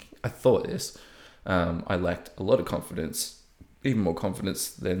this. I lacked a lot of confidence, even more confidence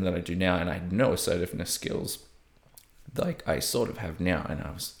than that I do now. And I had no assertiveness skills like I sort of have now. And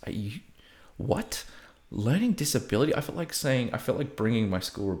I was, what? Learning disability? I felt like bringing my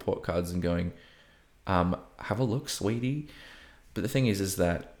school report cards and going, have a look, sweetie. But the thing is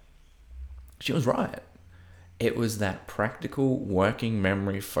that she was right. It was that practical, working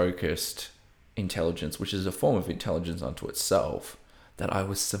memory focused intelligence, which is a form of intelligence unto itself, that I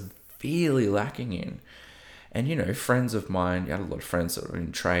was severely lacking in. And, friends of mine, I had a lot of friends that were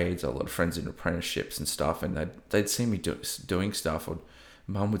in trades, a lot of friends in apprenticeships and stuff, and they'd see me doing stuff, or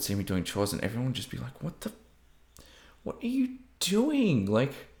mum would see me doing chores, and everyone would just be like, what are you doing?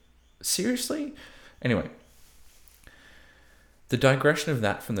 Like, seriously? Anyway, the digression of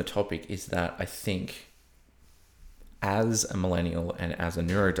that from the topic is that I think, as a millennial and as a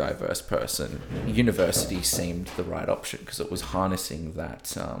neurodiverse person, university seemed the right option because it was harnessing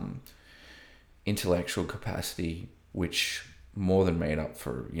that intellectual capacity, which more than made up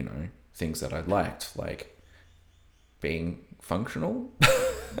for, things that I lacked, like being functional.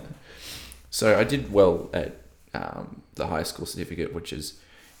 So I did well at the high school certificate, which is,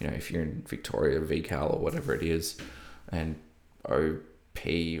 if you're in Victoria, VCAL or whatever it is, and OP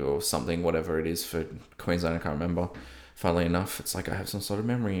or something, whatever it is for Queensland, I can't remember. Funnily enough, it's like I have some sort of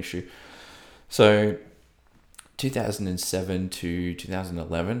memory issue. So 2007 to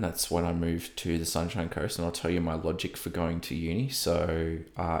 2011, that's when I moved to the Sunshine Coast, and I'll tell you my logic for going to uni. So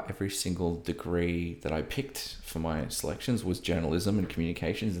every single degree that I picked for my selections was journalism and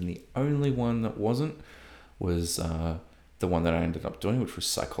communications, and the only one that wasn't was the one that I ended up doing, which was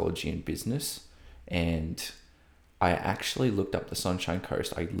psychology and business. And I actually looked up the Sunshine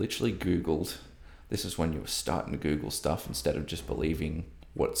Coast. I literally Googled, this is when you were starting to Google stuff instead of just believing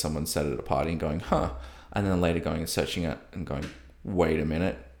what someone said at a party and going, huh, and then later going and searching it and going, wait a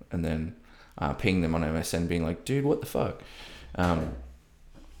minute, and then pinging them on MSN being like, dude, what the fuck?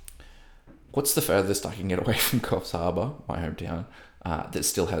 What's the furthest I can get away from Coffs Harbour, my hometown, that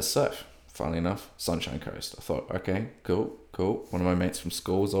still has surf? Funnily enough, Sunshine Coast. I thought, okay, cool. One of my mates from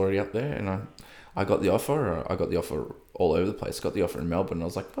school was already up there, and I got the offer. I got the offer all over the place. Got the offer in Melbourne, and I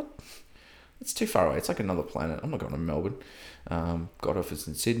was like, what? It's too far away. It's like another planet. I'm not going to Melbourne. Got offers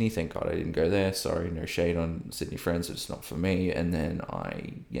in Sydney. Thank God I didn't go there. Sorry, no shade on Sydney friends. It's not for me. And then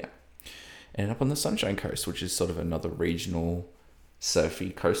I ended up on the Sunshine Coast, which is sort of another regional surfy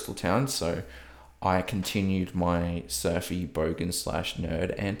coastal town. So I continued my surfy bogan /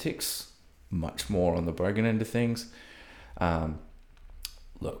 nerd antics, much more on the bogan end of things.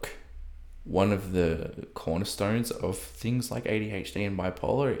 Look, one of the cornerstones of things like ADHD and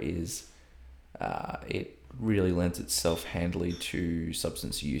bipolar is it really lends itself handily to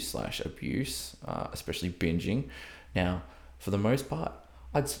substance use / abuse, especially binging. Now, for the most part,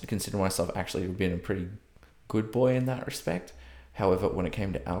 I'd consider myself actually to have been a pretty good boy in that respect. However, when it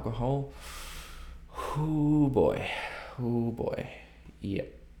came to alcohol, oh boy,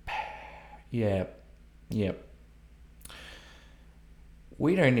 yep.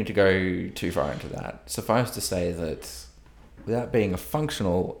 We don't need to go too far into that. Suffice to say that without being a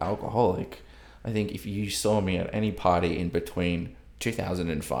functional alcoholic, I think if you saw me at any party in between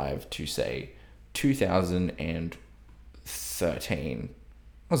 2005 to say 2013,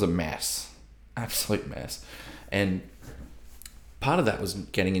 I was a mess, absolute mess. And part of that was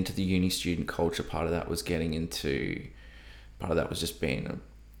getting into the uni student culture. Part of that was just being a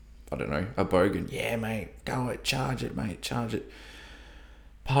bogan. Yeah, mate, go it, charge it, mate, charge it.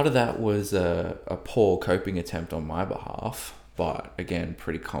 Part of that was a poor coping attempt on my behalf, but again,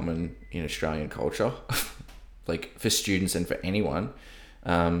 pretty common in Australian culture, like for students and for anyone.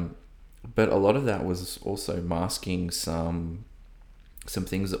 But a lot of that was also masking some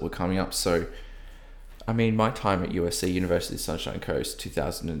things that were coming up. So, I mean, my time at USC, University of Sunshine Coast,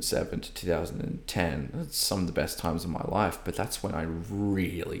 2007 to 2010, that's some of the best times of my life, but that's when I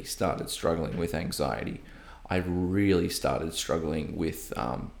really started struggling with anxiety. I really started struggling with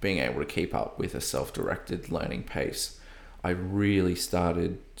being able to keep up with a self-directed learning pace. I really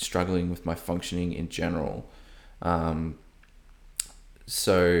started struggling with my functioning in general.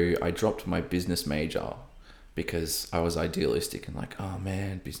 So I dropped my business major because I was idealistic and like, oh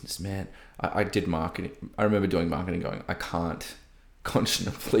man, businessman. I did marketing. I remember doing marketing going, I can't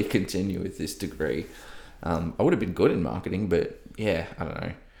conscionably continue with this degree. I would have been good in marketing, but yeah, I don't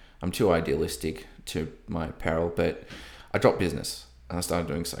know. I'm too idealistic to my peril, but I dropped business and I started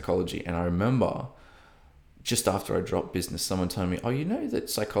doing psychology. And I remember just after I dropped business, someone told me, oh, you know that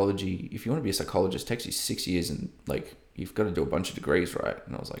psychology, if you want to be a psychologist, takes you 6 years and like, you've got to do a bunch of degrees, right?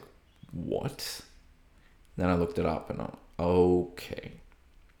 And I was like, what? Then I looked it up and okay.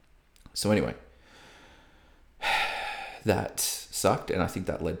 So anyway, that sucked. And I think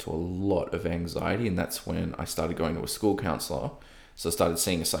that led to a lot of anxiety. And that's when I started going to a school counselor. So I started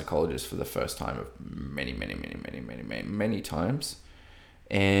seeing a psychologist for the first time of many times.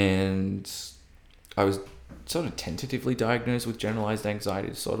 And I was sort of tentatively diagnosed with generalized anxiety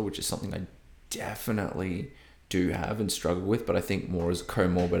disorder, which is something I definitely do have and struggle with, but I think more as a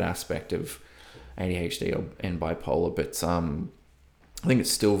comorbid aspect of ADHD and bipolar. But I think it's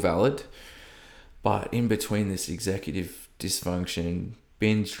still valid. But in between this executive dysfunction,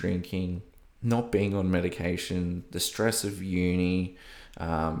 binge drinking, not being on medication, the stress of uni,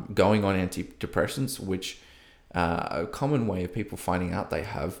 going on antidepressants, which a common way of people finding out they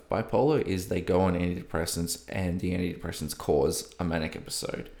have bipolar is they go on antidepressants and the antidepressants cause a manic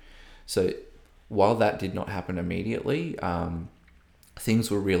episode. So while that did not happen immediately,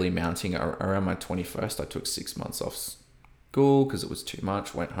 things were really mounting. Around my 21st, I took 6 months off school because it was too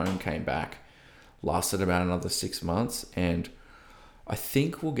much, went home, came back, lasted about another 6 months, and I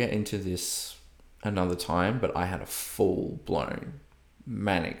think we'll get into this another time, but I had a full-blown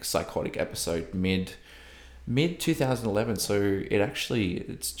manic psychotic episode mid 2011. So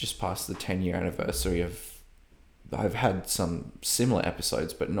it's just past the 10-year anniversary of, I've had some similar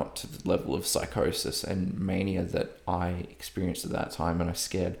episodes, but not to the level of psychosis and mania that I experienced at that time. And I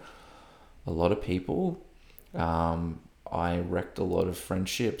scared a lot of people. I wrecked a lot of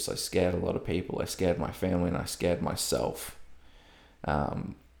friendships. I scared a lot of people. I scared my family and I scared myself. I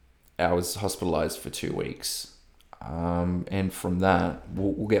was hospitalized for 2 weeks. And from that,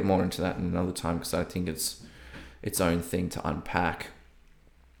 we'll get more into that in another time because I think it's its own thing to unpack.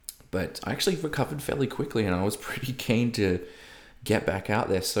 But I actually recovered fairly quickly and I was pretty keen to get back out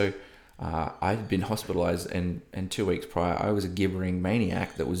there. So I'd been hospitalized, and 2 weeks prior, I was a gibbering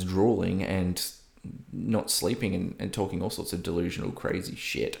maniac that was drooling and not sleeping and talking all sorts of delusional, crazy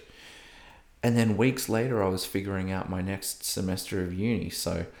shit. And then weeks later, I was figuring out my next semester of uni.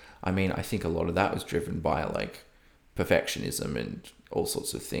 So, I mean, I think a lot of that was driven by like perfectionism and all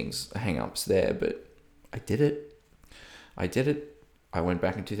sorts of things, hang-ups there. But I did it. I did it. I went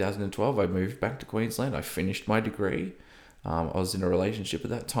back in 2012. I moved back to Queensland. I finished my degree. I was in a relationship at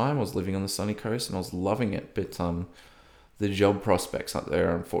that time. I was living on the sunny coast and I was loving it. But the job prospects out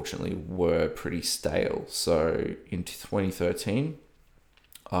there, unfortunately, were pretty stale. So in 2013,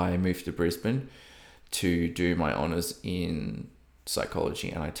 I moved to Brisbane to do my honours in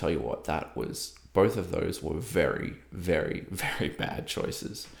psychology. And I tell you what, both of those were very, very, very bad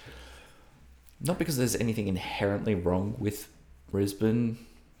choices. Not because there's anything inherently wrong with Brisbane,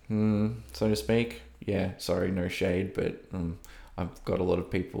 so to speak. Yeah, sorry, no shade, but I've got a lot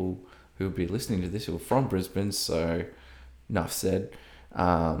of people who will be listening to this who are from Brisbane, so enough said.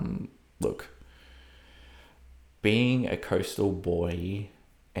 Look, being a coastal boy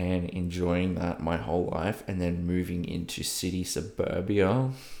and enjoying that my whole life and then moving into city suburbia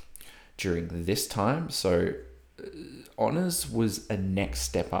during this time, so honours was a next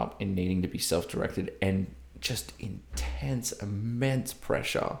step up in needing to be self-directed and just intense, immense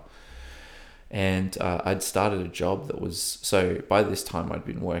pressure. And I'd started a job that was, so by this time I'd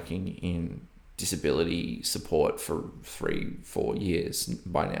been working in disability support for 4 years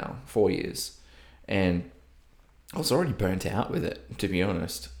by now, 4 years. And I was already burnt out with it, to be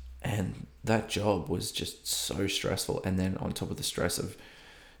honest. And that job was just so stressful. And then on top of the stress of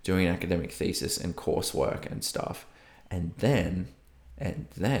doing an academic thesis and coursework and stuff. And then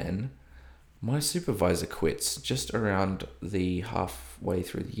my supervisor quits just around the halfway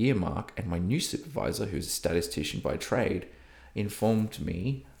through the year mark, and my new supervisor, who's a statistician by trade, informed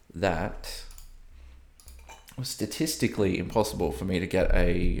me that it was statistically impossible for me to get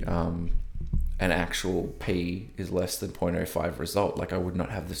an actual P is less than 0.05 result. Like, I would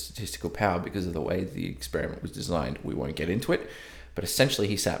not have the statistical power because of the way the experiment was designed. We won't get into it, but essentially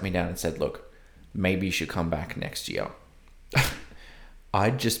he sat me down and said, look, maybe you should come back next year.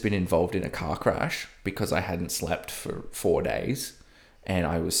 I'd just been involved in a car crash because I hadn't slept for 4 days, and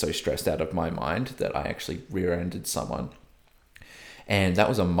I was so stressed out of my mind that I actually rear-ended someone. And that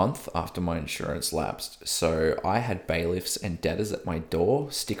was a month after my insurance lapsed. So I had bailiffs and debtors at my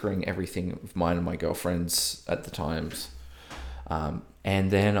door, stickering everything of mine and my girlfriend's at the times. And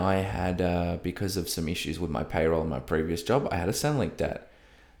then I had, because of some issues with my payroll in my previous job, I had a Centrelink debt.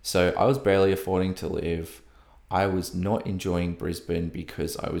 So I was barely affording to live. I was not enjoying Brisbane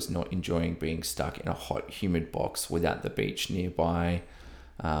because I was not enjoying being stuck in a hot, humid box without the beach nearby,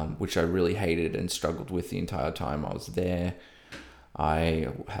 which I really hated and struggled with the entire time I was there. I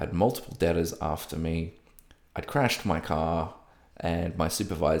had multiple debtors after me. I'd crashed my car and my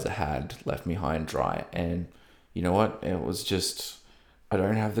supervisor had left me high and dry. And you know what? It was just, I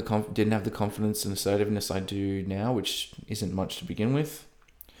didn't have the confidence and assertiveness I do now, which isn't much to begin with.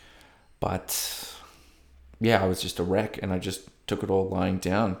 But yeah, I was just a wreck and I just took it all lying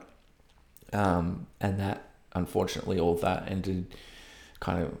down. And that, unfortunately, all that ended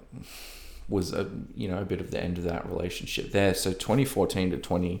kind of was a bit of the end of that relationship there. So 2014 to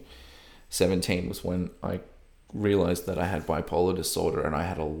 2017 was when I realized that I had bipolar disorder, and I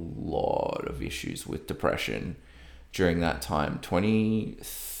had a lot of issues with depression during that time.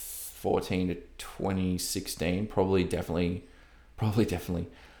 2014 to 2016, probably definitely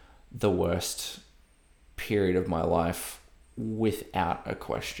the worst period of my life without a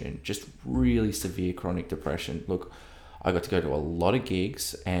question. Just really severe chronic depression. Look, I got to go to a lot of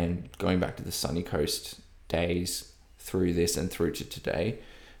gigs, and going back to the sunny coast days through this and through to today,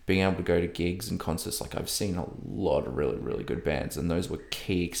 being able to go to gigs and concerts, like I've seen a lot of really, really good bands, and those were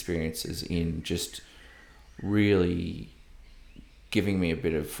key experiences in just really giving me a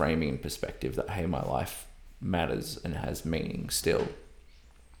bit of framing and perspective that, hey, my life matters and has meaning still.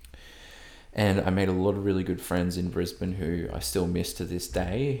 And I made a lot of really good friends in Brisbane who I still miss to this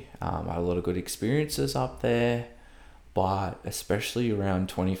day. I had a lot of good experiences up there, but especially around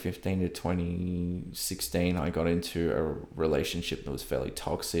 2015 to 2016, I got into a relationship that was fairly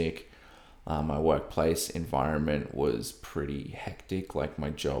toxic. My workplace environment was pretty hectic. Like my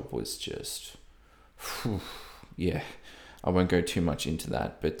job was just, yeah, I won't go too much into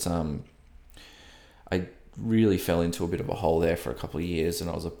that, but I really fell into a bit of a hole there for a couple of years, and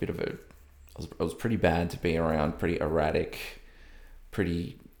I was pretty bad to be around, pretty erratic,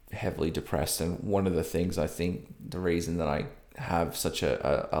 pretty heavily depressed. And one of the things, I think the reason that I have such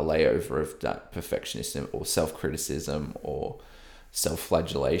a layover of that perfectionism or self-criticism or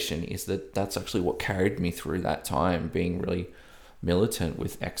self-flagellation is that that's actually what carried me through that time. Being really militant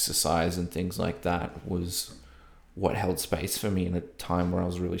with exercise and things like that was what held space for me in a time where I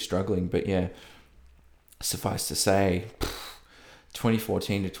was really struggling. But yeah, suffice to say,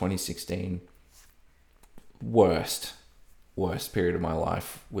 2014 to 2016, worst period of my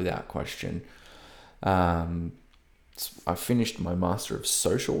life without question. I finished my Master of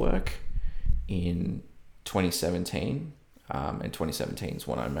Social Work in 2017, and 2017 is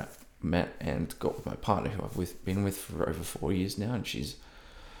when I met and got with my partner, who I've been with for over 4 years now, and she's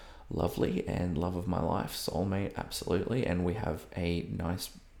lovely and love of my life, soulmate, absolutely. And we have a nice,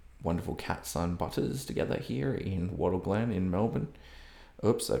 wonderful cat son, Butters, together here in Wattle Glen in Melbourne.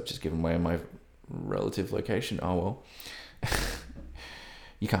 Oops, I've just given away my relative location. Oh well.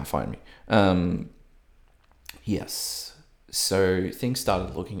 You can't find me. Yes. So things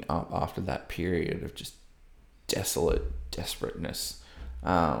started looking up after that period of just desolate desperateness.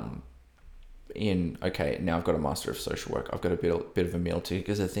 Now I've got a Master of Social Work. I've got a bit of a meal ticket,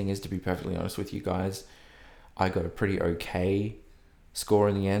 because the thing is, to be perfectly honest with you guys, I got a pretty okay score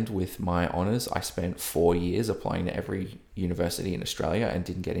in the end with my honours. I spent 4 years applying to every university in Australia and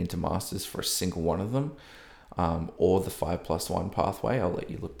didn't get into masters for a single one of them, or the 5+1 pathway. I'll let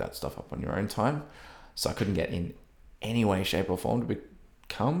you look that stuff up on your own time. So I couldn't get in any way, shape or form to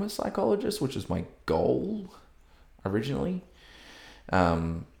become a psychologist, which was my goal originally.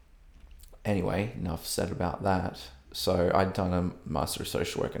 Anyway, enough said about that. So I'd done a Master of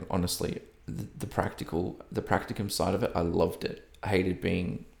Social Work, and honestly, the practicum side of it, I loved it. I hated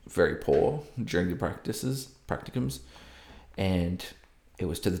being very poor during the practicums, and it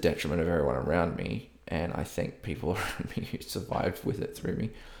was to the detriment of everyone around me. And I thank people around me who survived with it through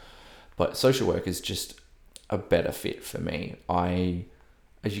me. But social work is just a better fit for me.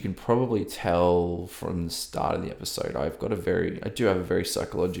 As you can probably tell from the start of the episode, I do have a very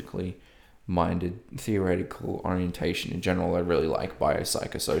psychologically minded theoretical orientation in general. I really like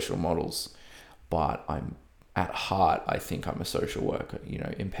biopsychosocial models, but at heart, I think I'm a social worker.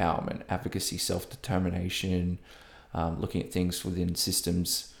 Empowerment, advocacy, self-determination, looking at things within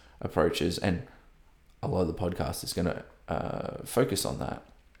systems approaches, and a lot of the podcast is going to focus on that.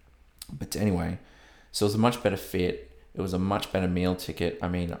 But anyway, so it was a much better fit. It was a much better meal ticket. I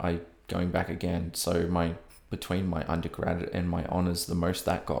mean, going back again, so between my undergrad and my honours, the most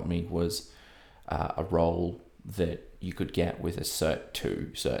that got me was a role that you could get with a Cert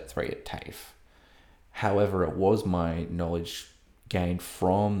 2, Cert 3 at TAFE. However, it was my knowledge gained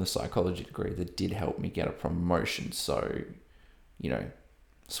from the psychology degree that did help me get a promotion. So,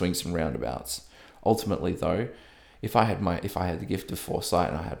 swings and roundabouts. Ultimately, though, if I had the gift of foresight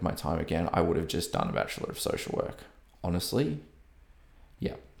and I had my time again, I would have just done a Bachelor of Social Work. Honestly,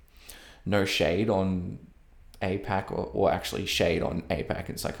 yeah. No shade on APAC, or actually shade on APAC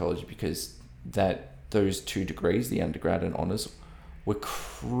and psychology, because those two degrees, the undergrad and honours, were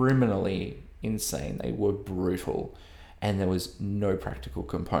criminally insane. They were brutal, and there was no practical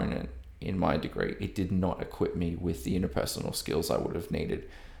component in my degree. It did not equip me with the interpersonal skills I would have needed.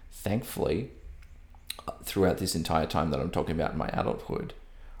 Thankfully, throughout this entire time that I'm talking about in my adulthood,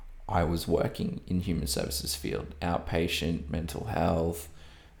 I was working in human services field, outpatient, mental health,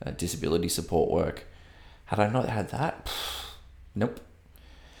 disability support work. Had I not had that, nope.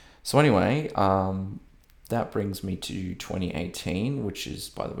 So anyway, that brings me to 2018, which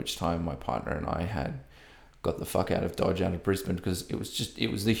which time my partner and I had got the fuck out of Dodge, out of Brisbane, because it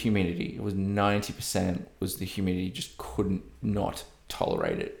was the humidity. It was 90% was the humidity. Just couldn't not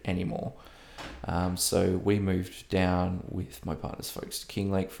tolerate it anymore. So we moved down with my partner's folks to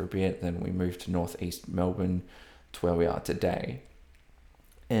Kinglake for a bit. Then we moved to northeast Melbourne, to where we are today.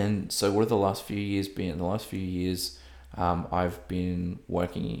 And so what have the last few years been? The last few years, I've been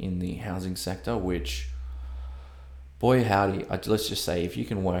working in the housing sector, which, boy howdy, let's just say, if you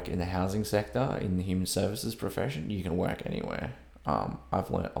can work in the housing sector, in the human services profession, you can work anywhere.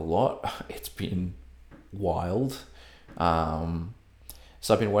 I've learnt a lot. It's been wild.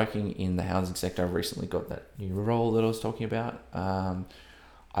 So I've been working in the housing sector. I've recently got that new role that I was talking about.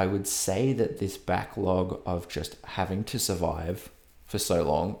 I would say that this backlog of just having to survive for so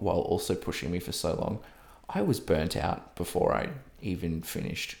long while also pushing me for so long, I was burnt out before I even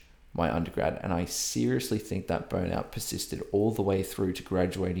finished my undergrad. And I seriously think that burnout persisted all the way through to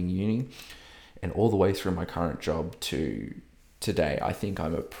graduating uni and all the way through my current job to today. I think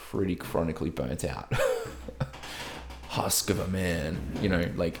I'm a pretty chronically burnt out husk of a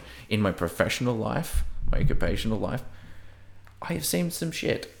man. Like in my professional life, my occupational life, I have seen some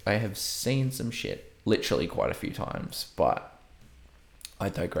shit. Literally quite a few times, but I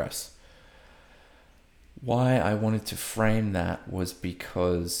digress. Why I wanted to frame that was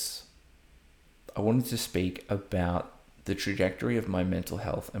because I wanted to speak about the trajectory of my mental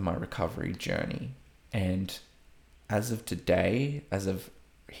health and my recovery journey. And as of today, as of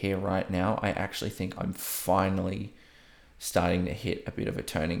here right now, I actually think I'm finally starting to hit a bit of a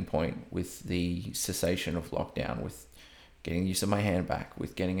turning point with the cessation of lockdown, with getting use of my hand back,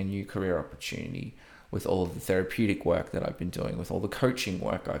 with getting a new career opportunity, with all of the therapeutic work that I've been doing, with all the coaching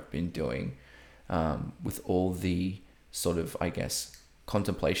work I've been doing, with all the sort of, I guess,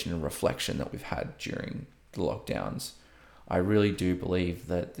 contemplation and reflection that we've had during the lockdowns. I really do believe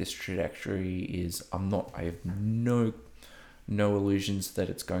that this trajectory is, I have no illusions that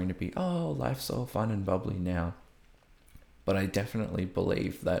it's going to be, oh, life's all fun and bubbly now. But I definitely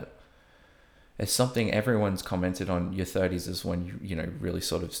believe that it's something everyone's commented on. Your 30s is when you really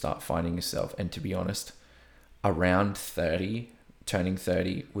sort of start finding yourself. And to be honest, around 30, turning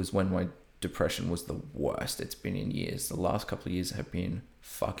 30 was when my depression was the worst it's been in years. The last couple of years have been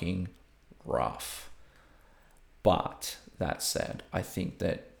fucking rough. But that said, I think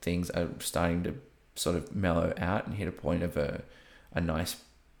that things are starting to sort of mellow out and hit a point of a nice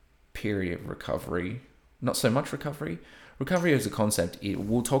period of recovery. Not so much recovery. Recovery as a concept,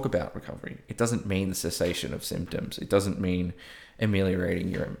 we'll talk about recovery. It doesn't mean the cessation of symptoms. It doesn't mean ameliorating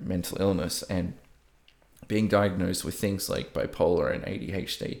your mental illness and being diagnosed with things like bipolar and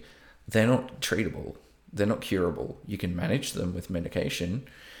ADHD. They're not treatable. They're not curable. You can manage them with medication,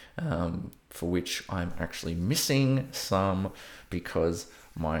 for which I'm actually missing some because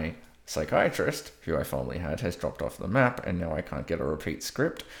my psychiatrist, who I formerly had, has dropped off the map, and now I can't get a repeat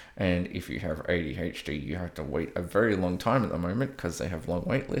script. And if you have ADHD, you have to wait a very long time at the moment because they have long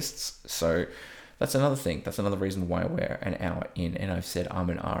wait lists. So that's another thing. That's another reason why we're an hour in, and I've said I'm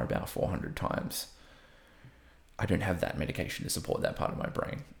an R about 400 times. I don't have that medication to support that part of my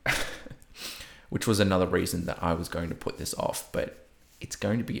brain, which was another reason that I was going to put this off, but it's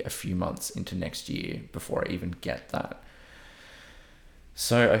going to be a few months into next year before I even get that.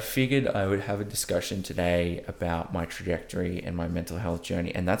 So I figured I would have a discussion today about my trajectory and my mental health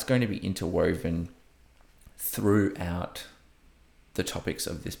journey, and that's going to be interwoven throughout the topics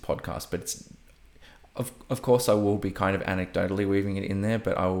of this podcast. But it's, of course, I will be kind of anecdotally weaving it in there,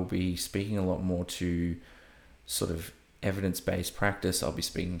 but I will be speaking a lot more to sort of evidence-based practice. I'll be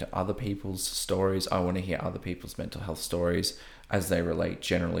speaking to other people's stories. I want to hear other people's mental health stories as they relate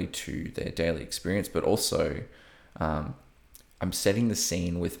generally to their daily experience, but also I'm setting the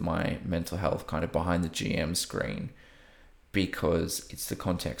scene with my mental health kind of behind the GM screen because it's the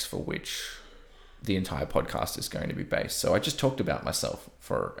context for which the entire podcast is going to be based. So I just talked about myself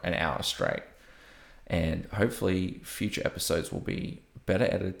for an hour straight, and hopefully future episodes will be better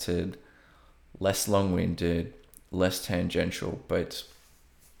edited, less long-winded, less tangential, but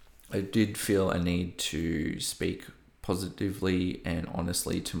I did feel a need to speak positively and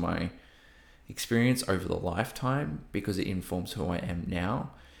honestly to my experience over the lifetime because it informs who I am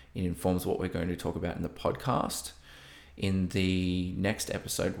now. It informs what we're going to talk about in the podcast. In the next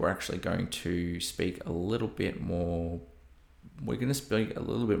episode, we're actually going to speak a little bit more. We're going to speak a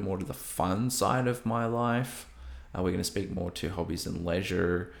little bit more to the fun side of my life. We're going to speak more to hobbies and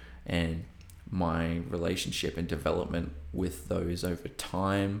leisure and my relationship and development with those over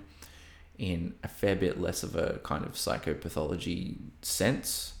time in a fair bit less of a kind of psychopathology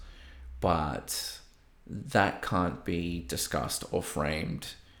sense. But that can't be discussed or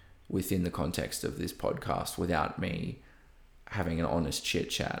framed within the context of this podcast without me having an honest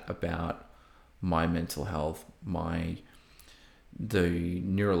chit chat about my mental health, the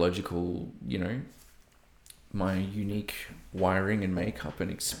neurological, my unique wiring and makeup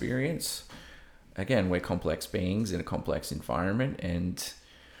and experience. Again, we're complex beings in a complex environment, and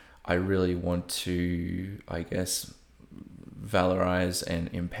I really want to, I guess, valorize and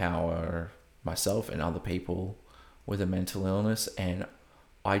empower myself and other people with a mental illness. And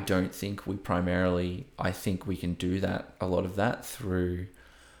I don't think I think we can do that, a lot of that through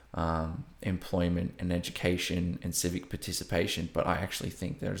employment and education and civic participation. But I actually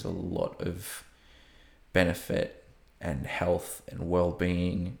think there's a lot of benefit and health and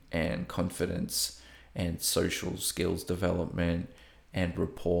well-being and confidence and social skills development and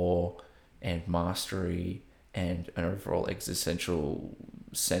rapport and mastery and an overall existential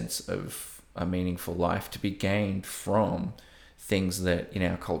sense of a meaningful life to be gained from things that in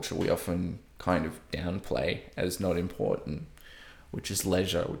our culture we often kind of downplay as not important, which is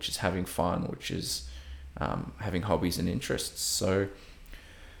leisure, which is having fun, which is having hobbies and interests. So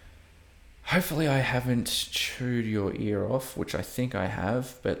hopefully I haven't chewed your ear off, which I think I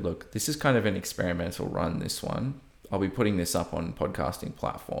have. But look, this is kind of an experimental run, this one. I'll be putting this up on podcasting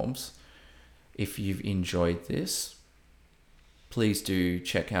platforms. If you've enjoyed this, please do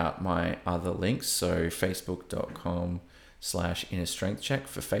check out my other links. So facebook.com/innerstrengthcheck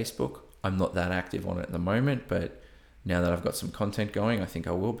for Facebook. I'm not that active on it at the moment, but now that I've got some content going, I think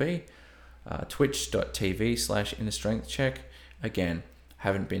I will be. Twitch.tv/innerstrengthcheck. Again,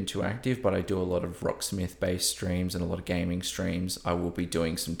 haven't been too active, but I do a lot of Rocksmith based streams and a lot of gaming streams. I will be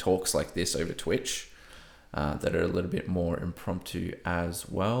doing some talks like this over Twitch that are a little bit more impromptu as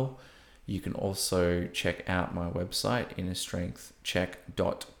well. You can also check out my website,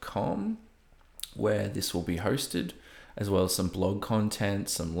 innerstrengthcheck.com, where this will be hosted, as well as some blog content,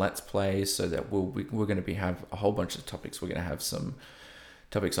 some Let's Plays, so that we're going to have a whole bunch of topics. We're going to have some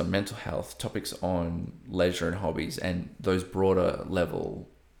topics on mental health, topics on leisure and hobbies, and those broader level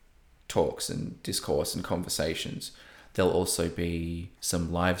talks and discourse and conversations. There'll also be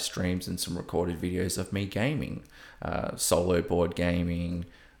some live streams and some recorded videos of me gaming, solo board gaming,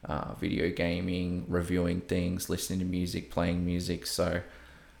 video gaming, reviewing things, listening to music, playing music. So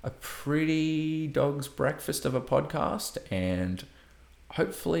a pretty dog's breakfast of a podcast, and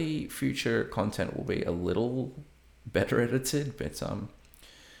hopefully future content will be a little better edited. But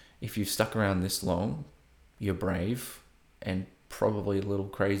if you've stuck around this long, you're brave and probably a little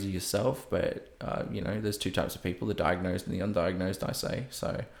crazy yourself. But there's two types of people: the diagnosed and the undiagnosed, I say.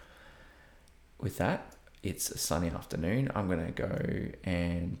 So with that, it's a sunny afternoon. I'm gonna go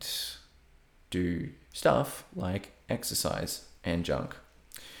and do stuff like exercise and junk.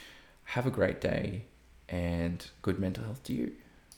 Have a great day, and good mental health to you.